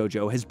 Mojo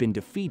Jojo has been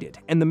defeated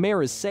and the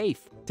mayor is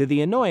safe, to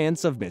the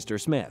annoyance of Mr.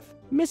 Smith.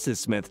 Mrs.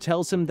 Smith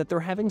tells him that they're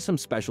having some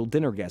special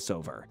dinner guests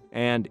over,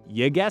 and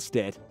you guessed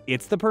it,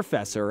 it's the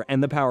professor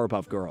and the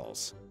Powerpuff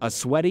Girls. A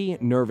sweaty,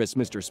 nervous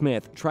Mr.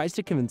 Smith tries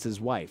to convince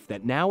his wife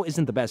that now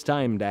isn't the best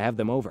time to have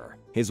them over.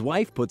 His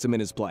wife puts him in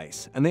his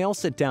place, and they all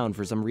sit down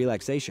for some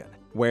relaxation,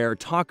 where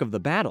talk of the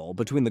battle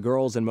between the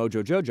girls and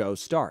Mojo Jojo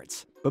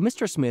starts. But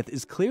Mr. Smith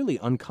is clearly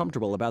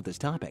uncomfortable about this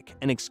topic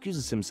and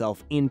excuses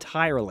himself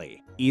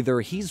entirely. Either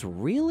he's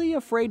really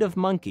afraid of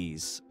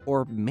monkeys,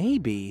 or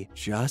maybe,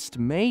 just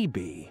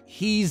maybe,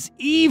 he's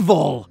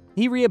evil!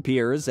 He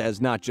reappears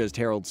as not just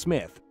Harold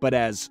Smith, but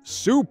as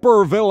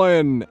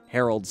supervillain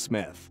Harold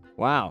Smith.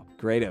 Wow,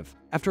 creative.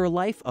 After a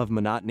life of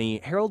monotony,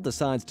 Harold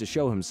decides to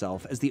show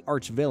himself as the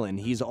arch-villain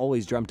he's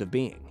always dreamt of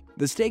being.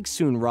 The stakes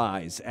soon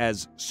rise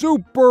as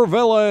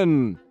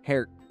supervillain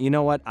you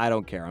know what? I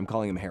don't care. I'm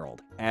calling him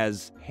Harold.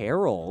 As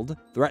Harold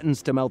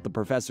threatens to melt the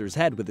professor's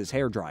head with his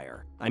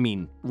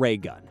ray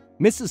gun.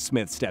 Mrs.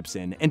 Smith steps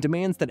in and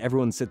demands that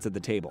everyone sits at the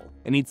table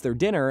and eats their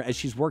dinner as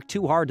she's worked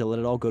too hard to let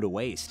it all go to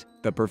waste.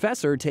 The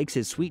professor takes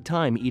his sweet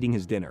time eating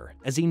his dinner,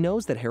 as he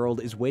knows that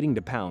Harold is waiting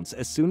to pounce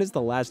as soon as the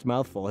last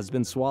mouthful has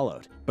been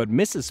swallowed. But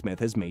Mrs. Smith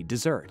has made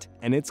dessert,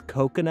 and it's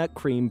coconut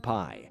cream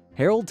pie.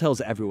 Harold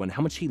tells everyone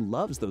how much he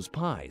loves those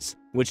pies,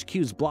 which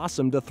cues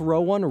Blossom to throw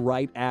one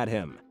right at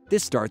him.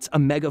 This starts a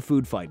mega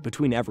food fight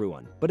between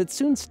everyone, but it's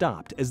soon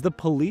stopped as the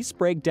police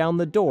break down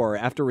the door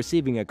after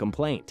receiving a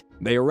complaint.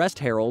 They arrest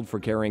Harold for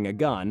carrying a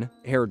gun,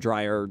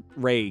 hairdryer,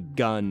 ray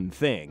gun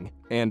thing,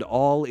 and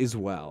all is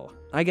well.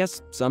 I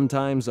guess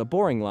sometimes a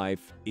boring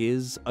life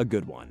is a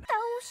good one.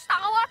 Those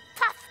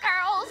Powerpuff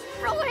Girls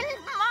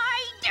ruined my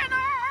dinner!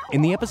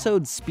 In the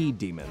episode Speed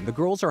Demon, the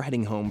girls are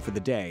heading home for the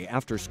day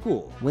after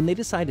school when they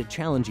decide to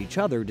challenge each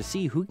other to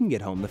see who can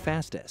get home the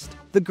fastest.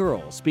 The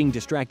girls, being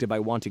distracted by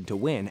wanting to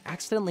win,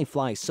 accidentally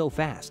fly so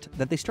fast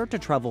that they start to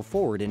travel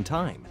forward in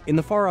time, in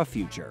the far-off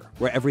future,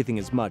 where everything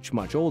is much,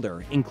 much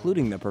older,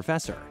 including the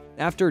professor.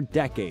 After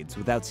decades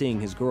without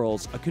seeing his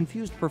girls, a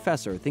confused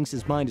professor thinks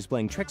his mind is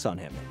playing tricks on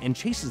him and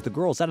chases the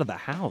girls out of the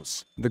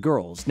house. The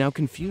girls, now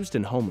confused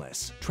and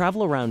homeless,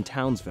 travel around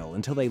Townsville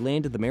until they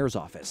land at the mayor's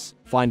office,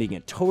 finding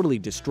it totally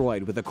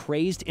destroyed with a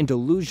crazed and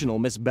delusional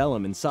Miss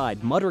Bellum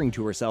inside muttering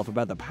to herself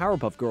about the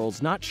Powerpuff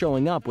Girls not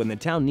showing up when the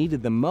town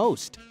needed them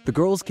most. The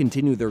girls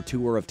continue their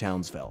tour of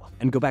Townsville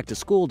and go back to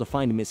school to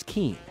find Miss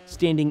Keene,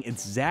 standing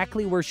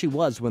exactly where she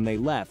was when they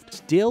left,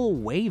 still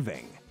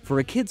waving. For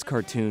a kid's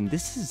cartoon,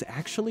 this is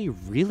actually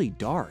really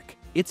dark.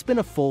 It's been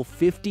a full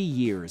 50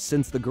 years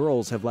since the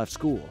girls have left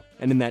school,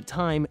 and in that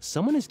time,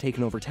 someone has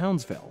taken over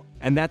Townsville,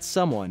 and that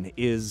someone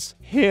is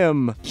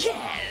him.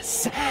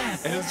 Yes!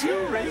 As you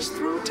race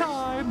through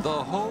time,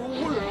 the whole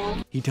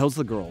world. He tells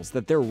the girls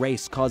that their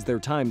race caused their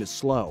time to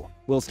slow,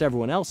 whilst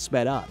everyone else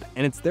sped up,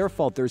 and it's their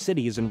fault their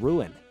city is in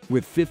ruin.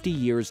 With 50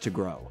 years to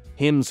grow,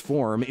 Him's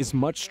form is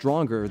much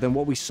stronger than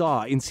what we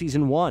saw in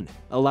Season 1,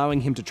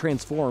 allowing him to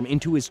transform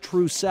into his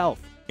true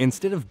self.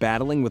 Instead of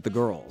battling with the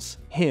girls,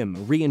 Him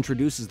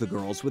reintroduces the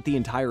girls with the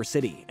entire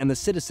city, and the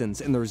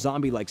citizens in their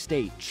zombie-like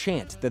state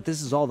chant that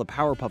this is all the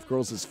Powerpuff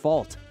Girls'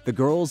 fault. The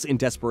girls, in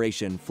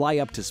desperation, fly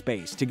up to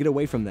space to get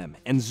away from them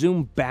and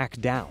zoom back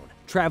down,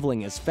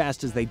 traveling as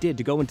fast as they did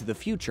to go into the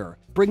future,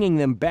 bringing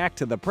them back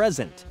to the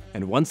present.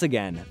 And once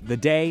again,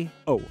 the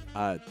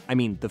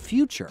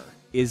future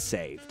is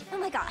saved. Oh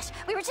my gosh,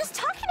 we were just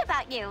talking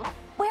about you.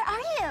 Where are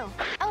you?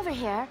 Over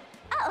here.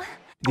 Oh.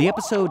 The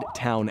episode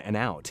Town and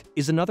Out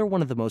is another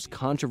one of the most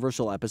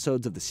controversial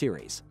episodes of the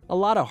series. A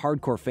lot of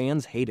hardcore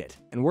fans hate it,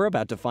 and we're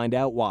about to find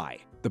out why.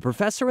 The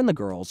professor and the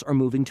girls are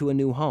moving to a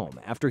new home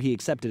after he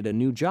accepted a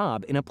new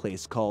job in a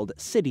place called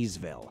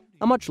Citiesville,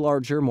 a much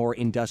larger, more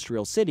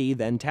industrial city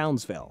than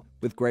Townsville,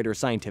 with greater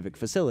scientific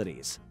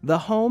facilities. The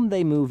home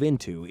they move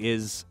into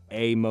is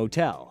a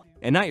motel,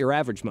 and not your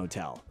average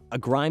motel. A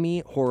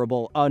grimy,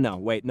 horrible,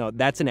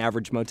 that's an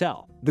average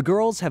motel. The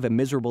girls have a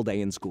miserable day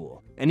in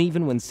school, and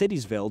even when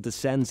Citiesville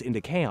descends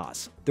into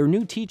chaos, their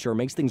new teacher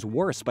makes things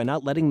worse by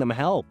not letting them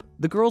help.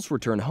 The girls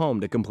return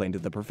home to complain to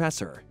the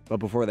professor, but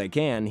before they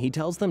can, he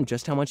tells them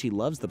just how much he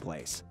loves the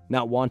place.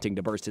 Not wanting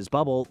to burst his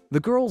bubble,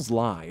 the girls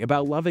lie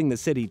about loving the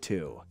city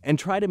too, and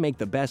try to make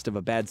the best of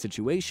a bad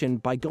situation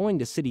by going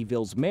to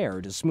Cityville's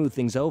mayor to smooth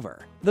things over.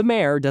 The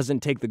mayor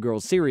doesn't take the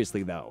girls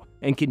seriously though,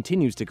 and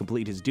continues to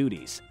complete his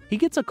duties. He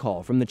gets a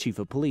call from the chief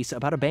of police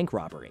about a bank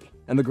robbery,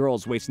 and the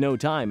girls waste no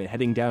time in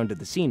heading down to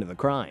the scene of the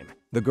crime.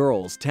 The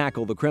girls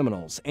tackle the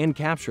criminals and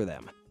capture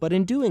them, but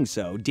in doing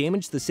so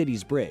damage the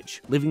city's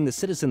bridge, leaving the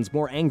citizens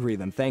more angry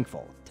than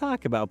thankful.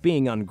 Talk about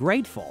being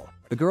ungrateful.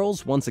 The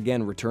girls once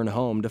again return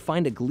home to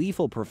find a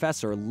gleeful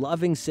professor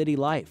loving city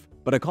life,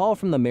 but a call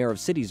from the mayor of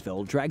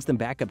Citiesville drags them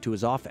back up to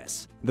his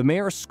office. The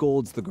mayor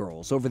scolds the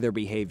girls over their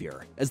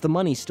behavior, as the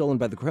money stolen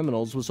by the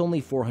criminals was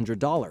only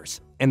 $400,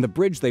 and the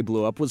bridge they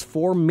blew up was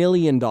 $4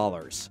 million.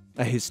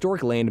 A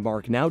historic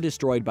landmark now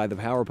destroyed by the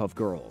Powerpuff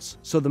Girls,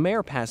 so the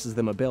mayor passes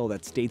them a bill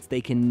that states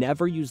they can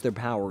never use their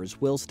powers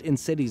whilst in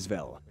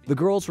Citiesville. The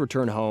girls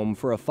return home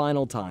for a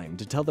final time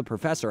to tell the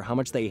professor how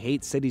much they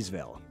hate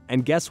Citiesville.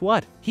 And guess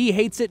what? He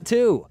hates it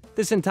too!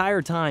 This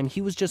entire time,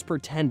 he was just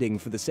pretending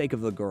for the sake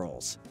of the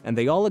girls, and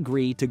they all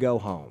agree to go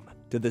home,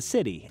 to the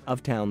city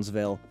of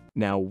Townsville.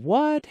 Now,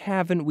 what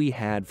haven't we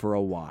had for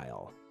a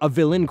while? A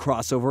villain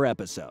crossover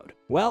episode.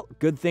 Well,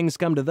 good things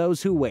come to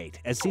those who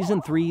wait, as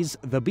Season 3's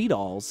The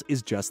Beatles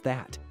is just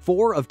that.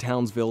 4 of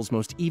Townsville's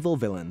most evil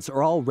villains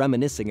are all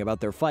reminiscing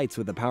about their fights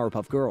with the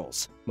Powerpuff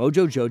Girls.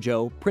 Mojo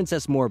Jojo,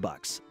 Princess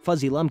Morbucks,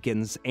 Fuzzy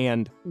Lumpkins,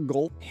 and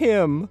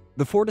him.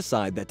 The 4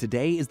 decide that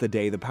today is the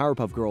day the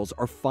Powerpuff Girls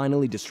are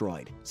finally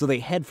destroyed, so they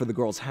head for the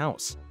girls'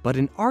 house. But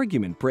an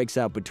argument breaks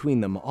out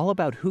between them all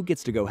about who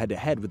gets to go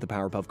head-to-head with the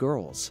Powerpuff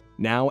Girls.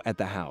 Now at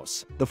the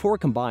house, the 4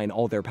 combine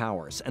all their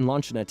powers and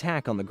launch an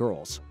attack on the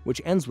girls,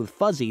 which ends with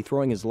Fuzzy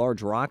throwing his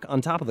large rock on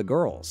top of the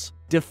girls,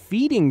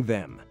 defeating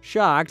them.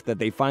 Shocked that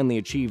they finally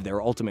achieved their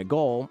ultimate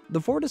goal,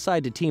 the 4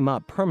 decide to team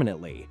up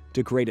permanently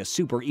to create a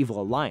super evil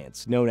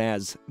alliance known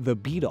as the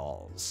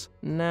Beatles.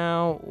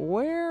 Now,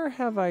 where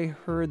have I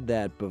heard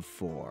that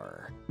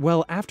before?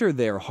 Well, after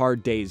their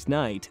Hard Day's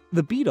Night,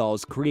 the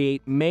Beatles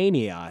create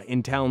mania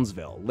in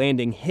Townsville,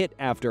 landing hit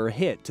after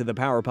hit to the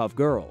Powerpuff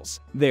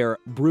Girls. Their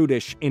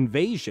brutish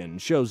invasion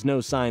shows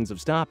no signs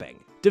of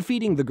stopping,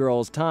 defeating the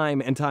girls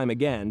time and time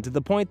again to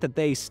the point that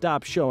they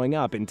stop showing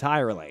up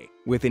entirely.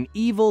 With an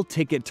evil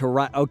ticket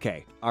to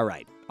okay,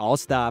 alright, I'll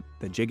stop,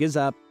 the jig is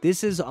up.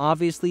 This is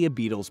obviously a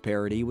Beatles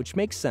parody, which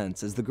makes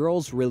sense as the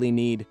girls really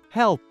need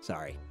help.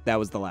 Sorry, that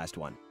was the last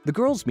one. The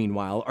girls,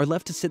 meanwhile, are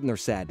left to sit in their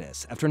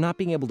sadness after not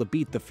being able to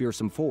beat the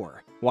fearsome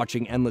 4,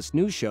 watching endless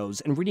news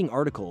shows and reading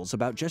articles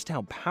about just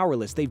how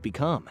powerless they've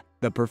become.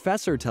 The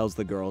professor tells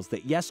the girls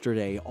that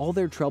yesterday all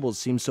their troubles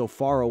seemed so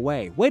far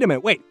away. Wait a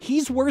minute, wait,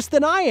 he's worse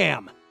than I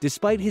am!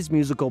 Despite his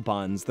musical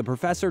puns, the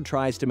professor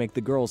tries to make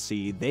the girls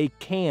see they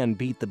can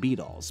beat the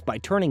Beatles by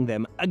turning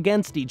them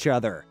against each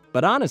other.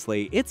 But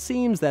honestly, it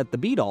seems that the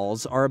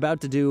Beatles are about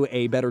to do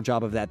a better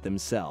job of that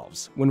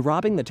themselves. When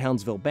robbing the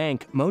Townsville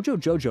bank, Mojo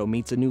Jojo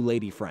meets a new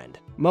lady friend,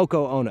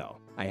 Moko Ono.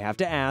 I have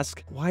to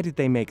ask, why did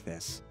they make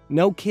this?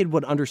 No kid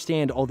would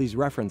understand all these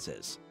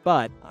references,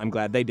 but I'm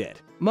glad they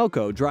did.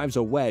 Moko drives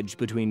a wedge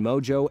between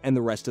Mojo and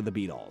the rest of the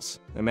Beatles.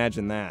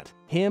 Imagine that.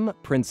 Him,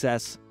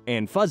 Princess,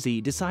 and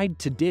Fuzzy decide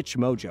to ditch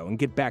Mojo and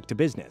get back to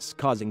business,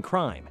 causing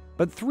crime.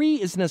 But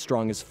 3 isn't as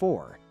strong as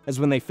 4, as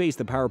when they face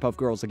the Powerpuff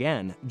Girls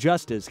again,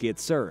 justice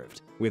gets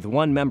served. With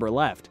 1 member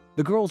left,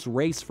 the girls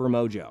race for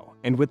Mojo,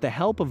 and with the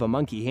help of a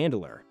monkey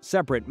handler,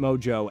 separate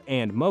Mojo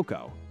and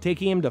Moko,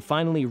 taking him to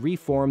finally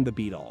reform the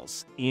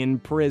Beatles in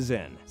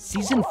prison.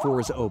 Season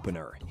 4's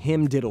opener,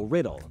 Him Diddle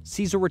Riddle,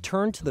 sees a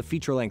return to the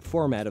feature-length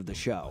format of the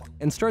show,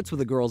 and starts with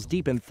the girls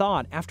deep in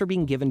thought after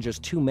being given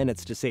just 2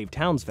 minutes to save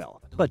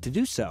Townsville. But to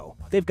do so,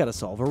 they've got to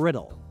solve a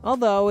riddle.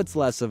 Although it's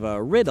less of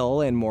a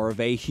riddle and more of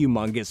a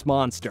humongous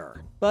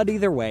monster. But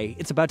either way,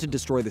 it's about to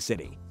destroy the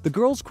city. The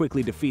girls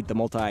quickly defeat the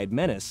multi-eyed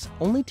menace,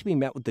 only to be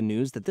met with the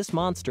news that this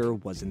monster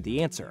wasn't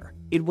the answer.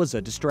 It was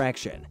a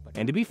distraction.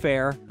 And to be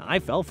fair, I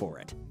fell for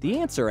it. The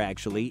answer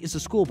actually is a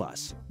school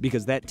bus,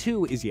 because that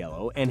too is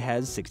yellow and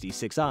has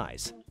 66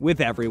 eyes,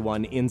 with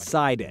everyone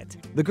inside it.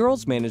 The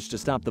girls managed to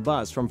stop the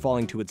bus from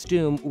falling to its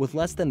doom with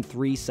less than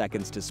 3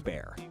 seconds to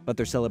spare. But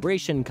their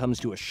celebration comes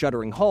to a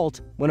shuddering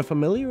halt when a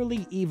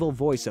familiarly evil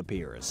voice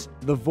appears.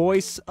 The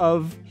voice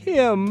of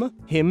him.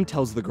 Him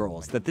tells the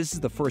girls that this is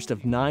the first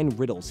of 9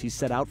 riddles he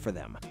set out for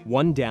them.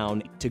 1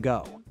 down to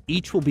go.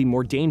 Each will be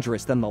more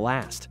dangerous than the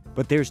last,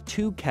 but there's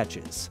 2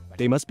 catches.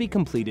 They must be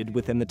completed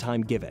within the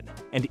time given,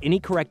 and any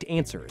correct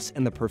answers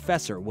and the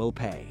professor will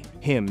pay.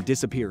 Him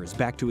disappears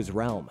back to his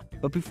realm,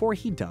 but before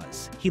he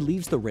does, he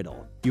leaves the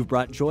riddle. You've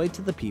brought joy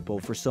to the people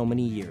for so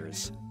many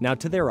years. Now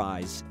to their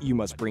eyes, you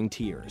must bring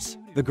tears.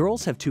 The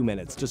girls have 2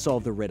 minutes to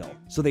solve the riddle,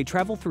 so they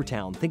travel through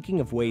town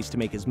thinking of ways to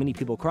make as many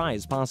people cry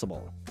as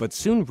possible, but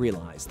soon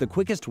realize the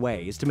quickest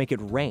way is to make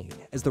it rain,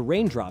 as the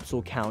raindrops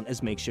will count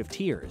as makeshift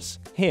tears.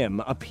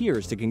 Him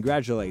appears to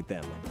congratulate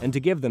them and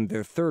to give them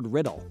their 3rd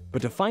riddle,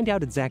 but to find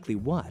out exactly exactly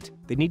what.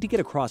 They need to get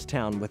across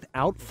town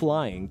without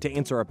flying to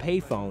answer a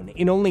payphone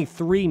in only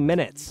 3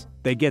 minutes.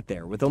 They get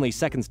there with only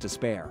seconds to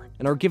spare,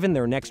 and are given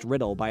their next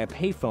riddle by a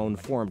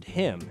payphone-formed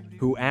him,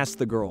 who asks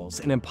the girls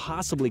an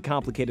impossibly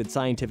complicated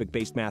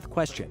scientific-based math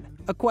question,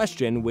 a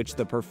question which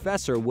the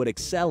professor would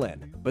excel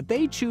in, but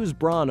they choose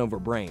brawn over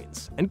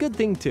brains, and good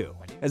thing too,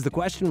 as the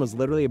question was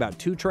literally about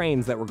 2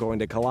 trains that were going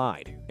to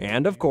collide.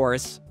 And of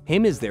course,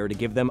 him is there to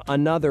give them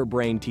another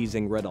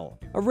brain-teasing riddle.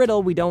 A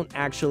riddle we don't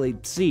actually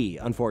see,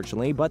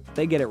 unfortunately, but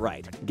they get it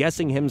right,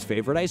 guessing him's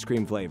favorite ice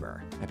cream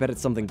flavor. I bet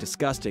it's something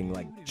disgusting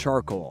like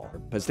charcoal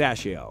or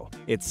pistachio.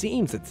 It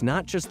seems it's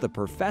not just the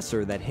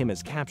professor that him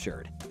has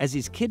captured, as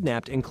he's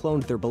kidnapped and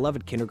cloned their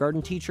beloved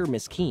kindergarten teacher,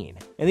 Miss Keene,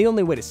 and the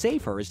only way to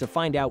save her is to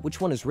find out which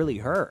one is really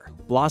her.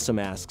 Blossom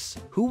asks,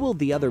 who will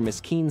the other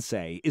Miss Keene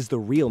say is the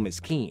real Miss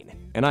Keene?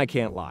 And I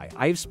can't lie,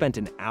 I've spent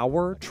an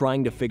hour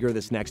trying to figure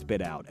this next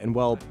bit out, and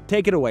well,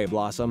 take it away,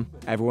 Blossom.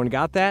 Everyone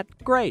got that?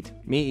 Great,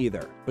 me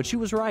either. But she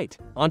was right.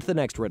 On to the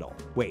next riddle.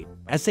 Wait,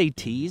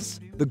 SATs?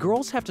 The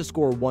girls have to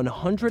score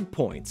 100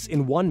 points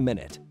in 1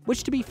 minute,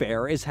 which to be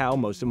fair is how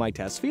most of my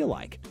tests feel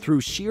like.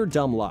 Through sheer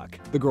dumb luck,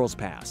 the girls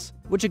pass,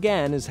 which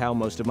again is how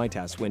most of my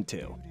tests went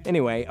too.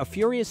 Anyway, a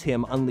furious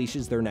him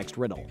unleashes their next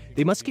riddle.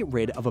 They must get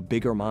rid of a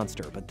bigger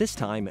monster, but this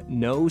time,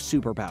 no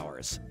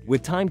superpowers.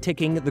 With time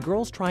ticking, the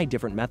girls try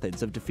different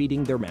methods of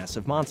defeating their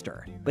massive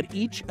monster, but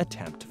each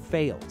attempt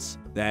fails.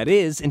 That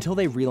is, until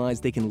they realize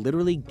they can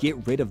literally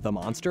get rid of the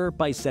monster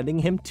by sending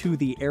him to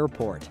the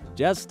airport,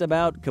 just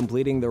about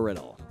completing the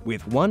riddle.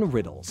 With one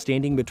riddle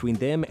standing between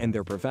them and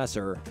their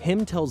professor,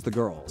 him tells the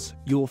girls,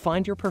 you will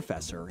find your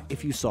professor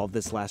if you solve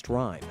this last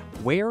rhyme.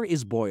 Where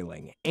is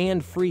boiling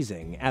and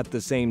freezing at the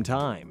same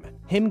time?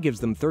 Him gives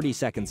them 30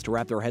 seconds to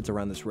wrap their heads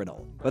around this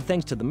riddle, but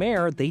thanks to the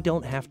mayor, they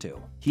don't have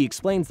to. He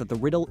explains that the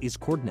riddle is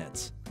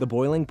coordinates. The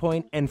boiling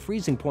point and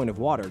freezing point of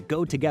water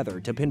go together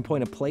to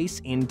pinpoint a place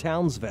in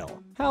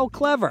Townsville. How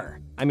clever!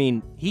 I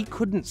mean, he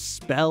couldn't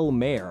spell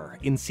mayor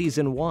in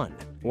season 1.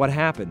 What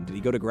happened? Did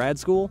he go to grad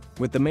school?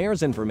 With the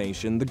mayor's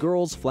information, the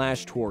girls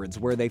flash towards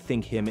where they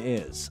think him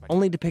is,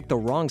 only to pick the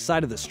wrong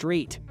side of the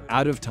street.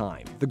 Out of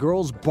time, the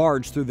girls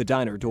barge through the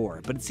diner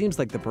door, but it seems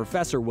like the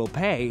professor will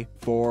pay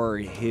for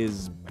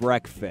his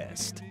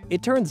breakfast.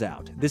 It turns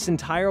out, this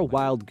entire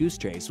wild goose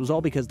chase was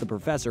all because the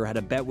professor had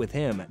a bet with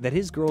him that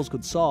his girls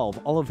could solve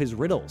all of his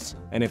riddles,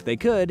 and if they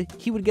could,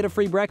 he would get a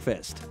free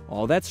breakfast.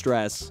 All that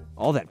stress,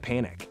 all that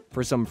panic,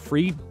 for some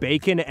free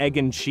bacon, egg,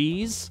 and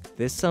cheese?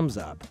 This sums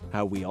up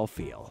how we all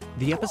feel.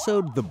 The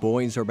episode The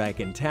Boys Are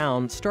Back in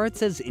Town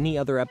starts as any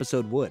other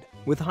episode would,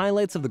 with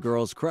highlights of the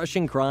girls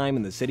crushing crime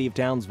in the city of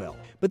Townsville.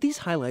 But these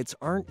highlights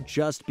aren't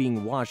just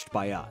being watched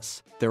by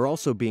us. They're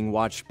also being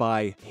watched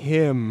by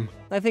him.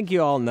 I think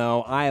you all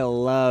know I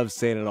love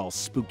saying it all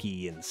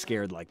spooky and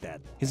scared like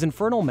that. His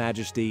infernal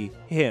majesty,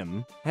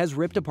 him, has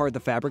ripped apart the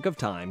fabric of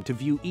time to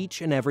view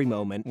each and every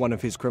moment one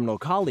of his criminal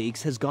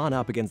colleagues has gone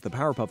up against the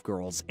Powerpuff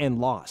Girls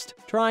and lost,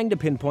 trying to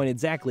pinpoint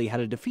exactly how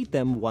to defeat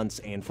them once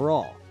and for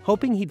all,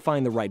 hoping he'd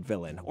find the right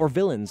villain or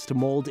villains to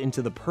mold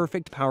into the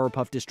perfect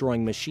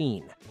Powerpuff-destroying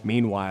machine.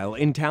 Meanwhile,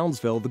 in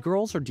Townsville, the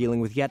girls are dealing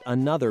with yet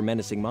another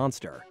menacing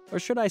monster, or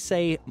should I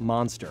say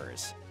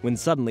monsters, when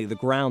suddenly the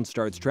ground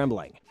starts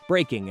trembling,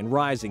 breaking and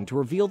rising to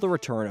reveal the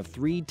return of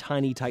 3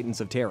 tiny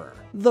titans of terror,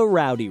 the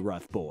Rowdy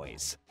Rough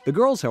Boys. The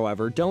girls,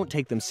 however, don't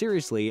take them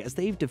seriously as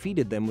they've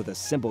defeated them with a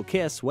simple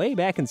kiss way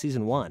back in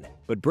season 1.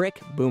 But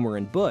Brick, Boomer,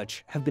 and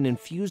Butch have been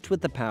infused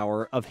with the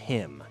power of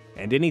him,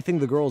 and anything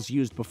the girls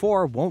used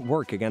before won't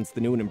work against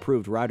the new and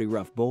improved Rowdy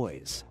Rough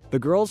Boys. The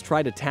girls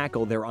try to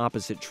tackle their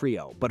opposite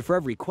trio, but for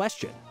every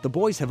question, the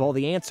boys have all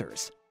the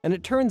answers. And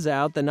it turns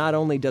out that not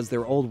only does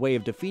their old way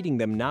of defeating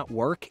them not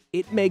work,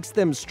 it makes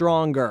them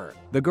stronger.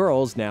 The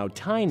girls, now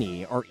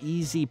tiny, are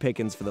easy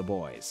pickings for the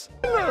boys.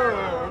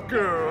 Hello,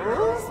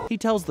 girls. He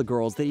tells the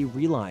girls that he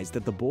realized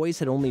that the boys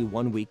had only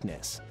one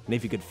weakness, and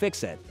if he could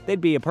fix it,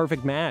 they'd be a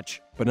perfect match.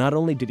 But not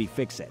only did he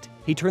fix it,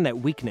 he turned that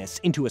weakness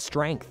into a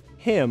strength.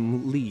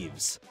 Him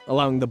leaves,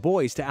 allowing the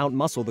boys to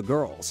outmuscle the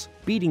girls,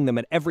 beating them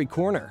at every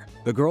corner.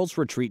 The girls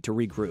retreat to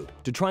regroup,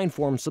 to try and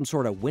form some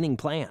sort of winning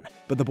plan,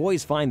 but the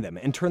boys find them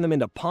and turn them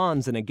into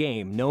pawns in a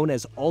game known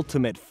as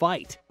Ultimate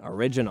Fight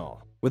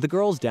Original. With the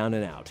girls down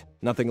and out,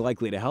 nothing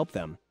likely to help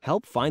them,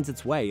 help finds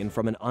its way in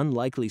from an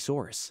unlikely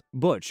source.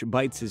 Butch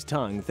bites his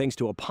tongue thanks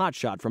to a pot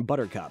shot from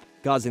Buttercup,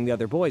 causing the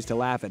other boys to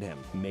laugh at him,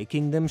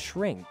 making them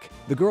shrink.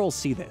 The girls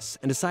see this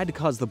and decide to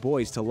cause the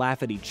boys to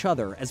laugh at each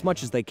other as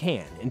much as they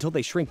can until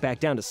they shrink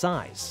back down to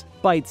size.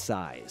 Bite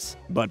size.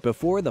 But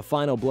before the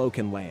final blow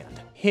can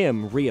land,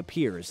 him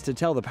reappears to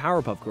tell the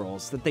Powerpuff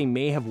Girls that they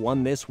may have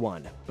won this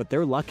one, but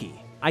they're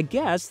lucky. I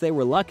guess they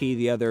were lucky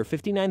the other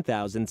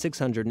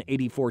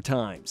 59,684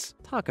 times.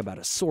 Talk about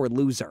a sore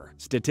loser.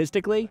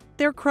 Statistically,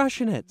 they're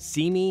crushing it.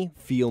 See me,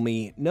 feel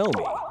me, know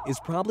me. is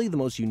probably the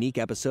most unique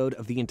episode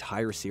of the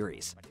entire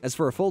series, as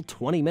for a full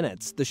 20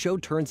 minutes, the show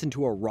turns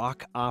into a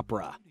rock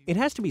opera. It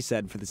has to be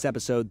said for this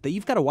episode that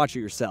you've got to watch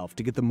it yourself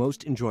to get the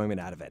most enjoyment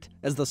out of it,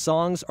 as the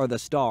songs are the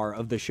star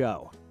of the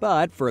show.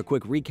 But for a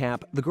quick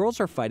recap, the girls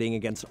are fighting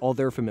against all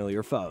their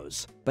familiar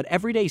foes. But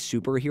everyday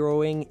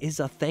superheroing is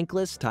a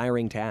thankless,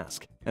 tiring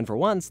task. And for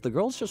once, the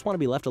girls just want to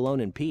be left alone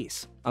in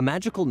peace. A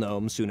magical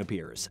gnome soon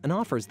appears and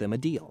offers them a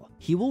deal.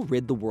 He will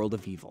rid the world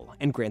of evil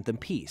and grant them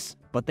peace,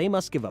 but they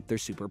must give up their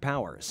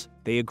superpowers.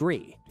 They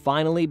agree,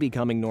 finally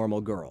becoming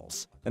normal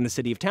girls. And the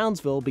city of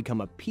Townsville become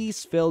a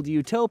peace-filled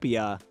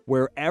utopia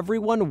where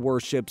everyone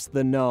worships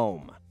the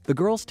gnome. The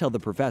girls tell the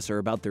professor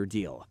about their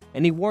deal,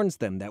 and he warns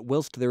them that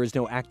whilst there is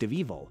no active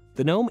evil,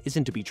 the gnome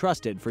isn't to be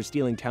trusted for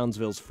stealing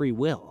Townsville's free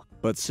will.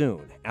 But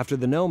soon, after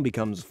the gnome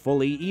becomes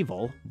fully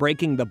evil,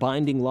 breaking the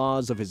binding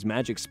laws of his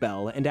magic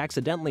spell and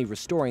accidentally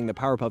restoring the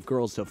Powerpuff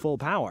Girls to full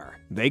power,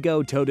 they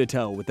go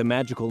toe-to-toe with the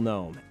magical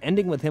gnome,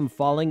 ending with him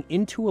falling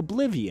into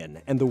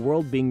oblivion and the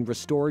world being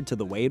restored to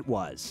the way it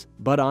was.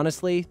 But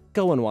honestly,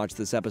 go and watch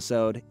this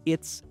episode.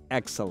 It's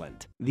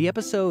excellent. The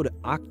episode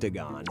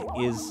Octagon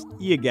is,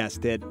 you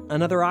guessed it,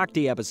 another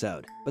Octi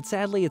episode. But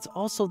sadly, it's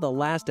also the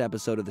last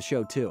episode of the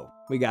show too.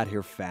 We got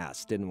here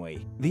fast, didn't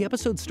we? The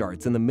episode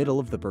starts in the middle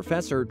of the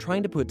professor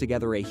trying to put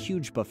together a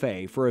huge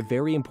buffet for a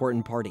very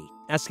important party,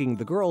 asking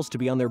the girls to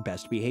be on their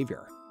best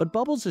behavior. But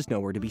Bubbles is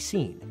nowhere to be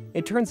seen.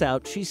 It turns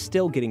out she's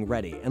still getting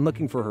ready and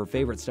looking for her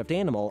favorite stuffed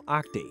animal,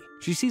 Octi.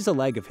 She sees a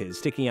leg of his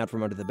sticking out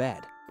from under the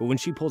bed, but when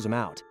she pulls him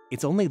out,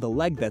 it's only the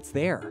leg that's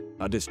there.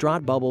 A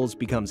distraught Bubbles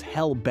becomes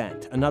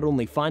hell-bent on not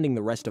only finding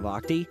the rest of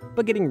Octi,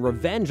 but getting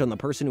revenge on the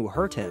person who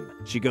hurt him.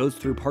 She goes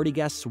through party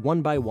guests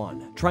one by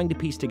one, trying to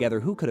piece together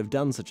who could have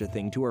done such a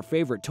thing to her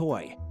favorite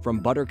toy,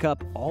 from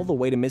Buttercup all the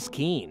way to Miss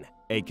Keen.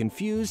 A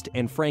confused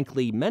and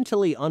frankly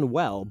mentally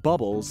unwell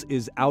Bubbles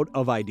is out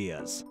of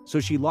ideas, so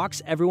she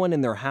locks everyone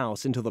in their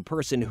house until the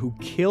person who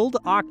killed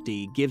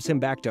Octi gives him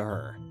back to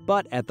her.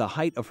 But at the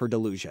height of her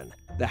delusion,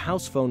 the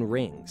house phone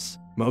rings.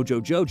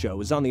 Mojo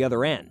Jojo is on the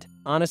other end.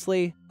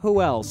 Honestly,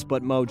 who else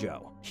but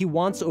Mojo? He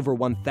wants over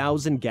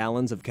 1,000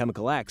 gallons of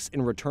Chemical X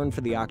in return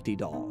for the Octi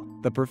doll.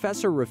 The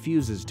professor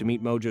refuses to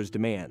meet Mojo's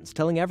demands,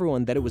 telling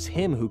everyone that it was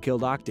him who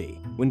killed Octi.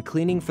 When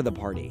cleaning for the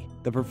party,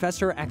 the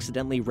professor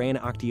accidentally ran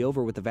Octi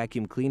over with a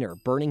vacuum cleaner,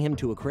 burning him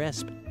to a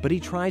crisp. But he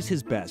tries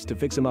his best to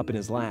fix him up in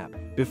his lab,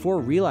 before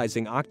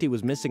realizing Octi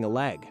was missing a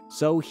leg.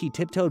 So he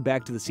tiptoed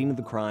back to the scene of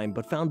the crime,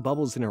 but found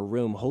Bubbles in her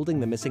room holding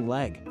the missing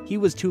leg. He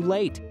was too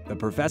late. The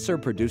professor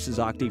produces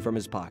Octi from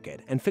his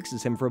pocket and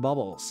fixes him for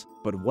Bubbles.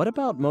 But what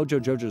about Mojo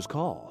Jojo's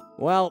call?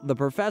 Well, the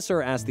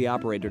professor asked the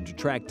operator to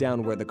track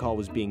down where the call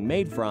was being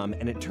made from,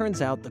 and it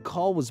turns out the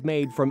call was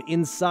made from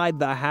inside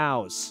the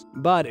house.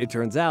 But it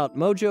turns out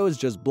Mojo is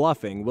just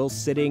bluffing while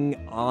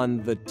sitting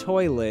on the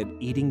toilet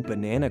eating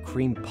banana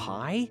cream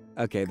pie?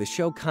 Okay, the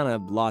show kind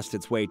of lost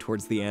its way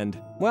towards the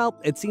end. Well,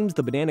 it seems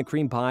the banana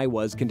cream pie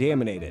was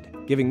contaminated,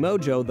 giving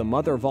Mojo the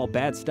mother of all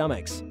bad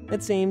stomachs.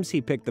 It seems he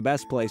picked the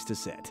best place to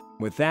sit.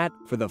 With that,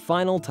 for the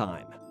final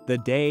time, the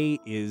day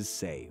is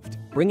saved,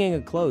 bringing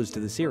a close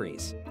to the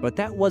series. But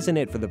that wasn't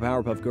it for the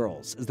Powerpuff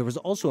Girls, as there was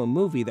also a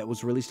movie that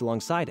was released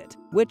alongside it,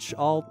 which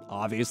I'll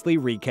obviously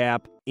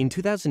recap. In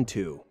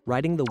 2002,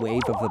 riding the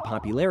wave of the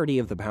popularity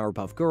of the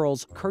Powerpuff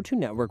Girls, Cartoon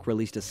Network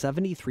released a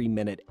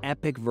 73-minute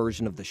epic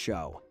version of the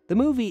show. The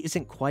movie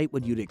isn't quite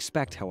what you'd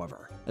expect,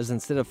 however, as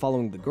instead of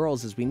following the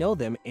girls as we know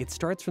them, it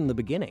starts from the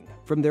beginning,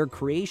 from their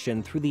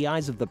creation through the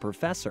eyes of the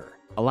professor,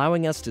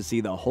 allowing us to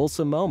see the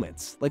wholesome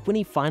moments, like when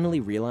he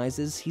finally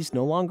realizes he's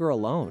no longer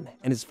alone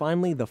and is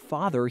finally the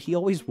father he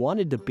always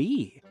wanted to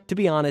be. To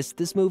be honest,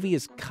 this movie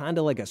is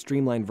kinda like a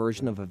streamlined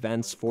version of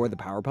events for the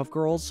Powerpuff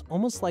Girls,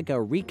 almost like a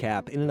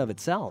recap in and of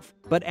itself,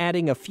 but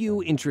adding a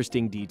few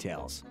interesting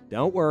details.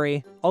 Don't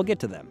worry, I'll get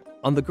to them.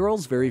 On the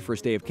girls' very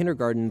first day of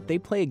kindergarten, they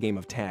play a game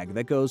of tag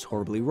that goes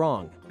horribly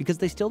wrong, because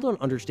they still don't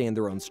understand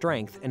their own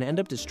strength and end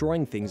up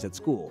destroying things at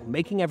school,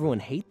 making everyone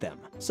hate them.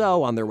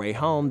 So on their way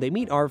home, they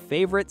meet our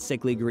favorite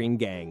sickly green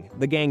gang,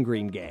 the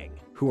Gangrene Gang,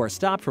 who are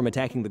stopped from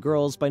attacking the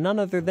girls by none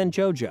other than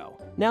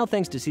Jojo. Now,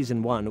 thanks to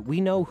Season 1,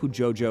 we know who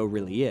Jojo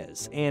really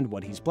is, and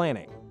what he's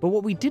planning. But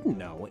what we didn't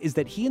know is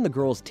that he and the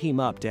girls team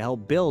up to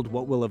help build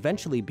what will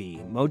eventually be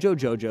Mojo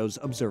Jojo's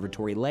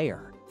observatory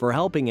lair. For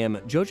helping him,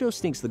 Jojo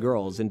sneaks the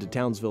girls into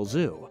Townsville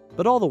Zoo,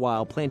 but all the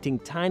while planting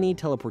tiny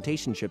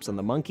teleportation chips on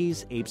the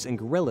monkeys, apes, and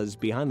gorillas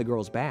behind the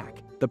girls'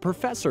 back. The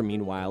professor,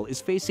 meanwhile, is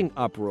facing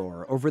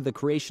uproar over the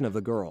creation of the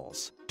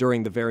girls.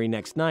 During the very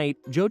next night,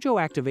 Jojo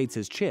activates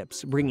his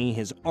chips, bringing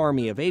his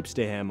army of apes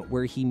to him,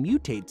 where he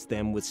mutates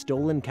them with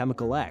stolen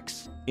Chemical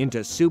X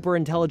into super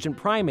intelligent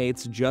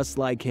primates just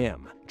like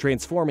him,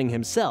 transforming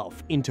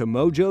himself into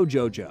Mojo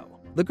Jojo.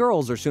 The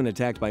girls are soon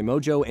attacked by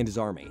Mojo and his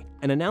army,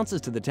 and announces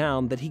to the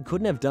town that he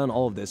couldn't have done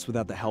all of this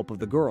without the help of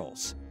the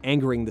girls.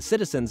 angering the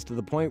citizens to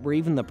the point where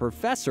even the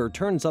professor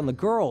turns on the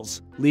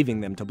girls, leaving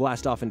them to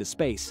blast off into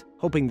space,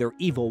 hoping their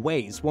evil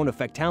ways won't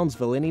affect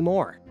Townsville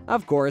anymore.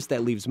 Of course,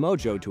 that leaves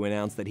Mojo to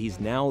announce that he's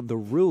now the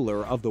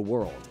ruler of the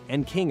world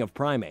and king of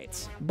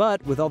primates.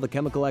 But with all the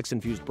Chemical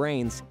X-infused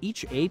brains,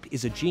 each ape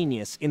is a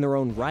genius in their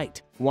own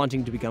right,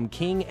 wanting to become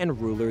king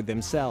and ruler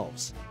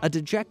themselves. A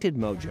dejected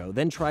Mojo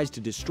then tries to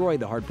destroy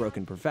the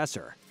heartbroken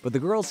professor, but the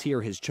girls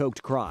hear his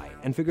choked cry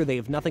and figure they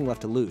have nothing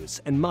left to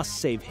lose and must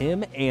save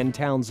him and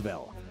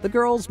Townsville. The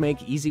girls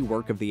make easy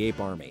work of the ape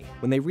army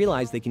when they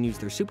realize they can use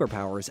their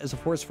superpowers as a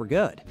force for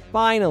good.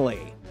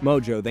 Finally!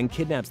 Mojo then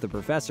kidnaps the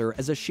professor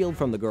as a shield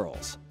from the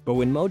girls. But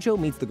when Mojo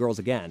meets the girls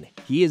again,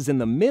 he is in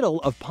the middle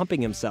of pumping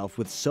himself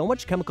with so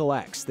much Chemical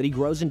X that he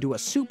grows into a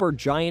super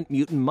giant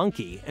mutant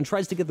monkey and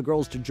tries to get the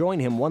girls to join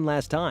him one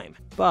last time.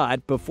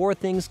 But before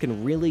things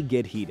can really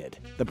get heated,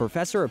 the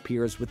professor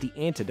appears with the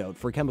antidote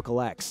for Chemical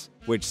X,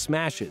 which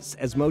smashes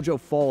as Mojo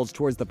falls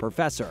towards the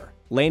professor,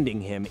 landing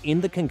him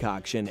in the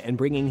concoction and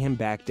bringing him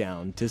back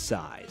down to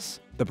size.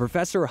 The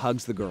professor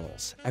hugs the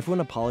girls.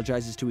 Everyone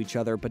apologizes to each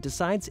other but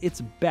decides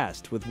it's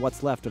best with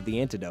what's left of the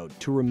antidote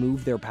to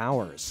remove their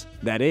powers.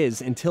 That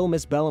is, until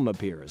Miss Bellum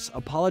appears,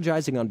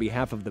 apologizing on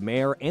behalf of the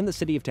mayor and the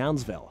city of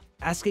Townsville,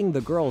 asking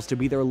the girls to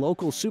be their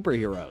local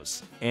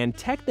superheroes. And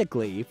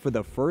technically, for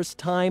the first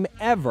time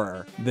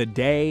ever, the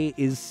day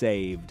is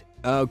saved.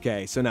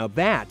 Okay, so now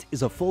that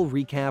is a full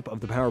recap of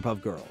the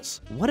Powerpuff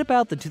Girls. What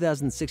about the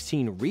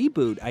 2016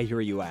 reboot, I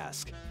hear you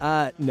ask?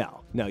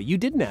 No, you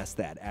didn't ask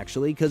that,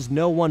 actually, because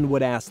no one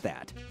would ask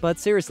that. But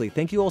seriously,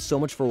 thank you all so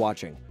much for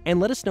watching, and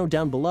let us know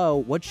down below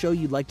what show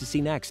you'd like to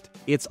see next.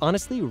 It's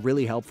honestly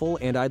really helpful,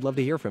 and I'd love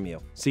to hear from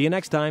you. See you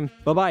next time.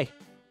 Bye-bye.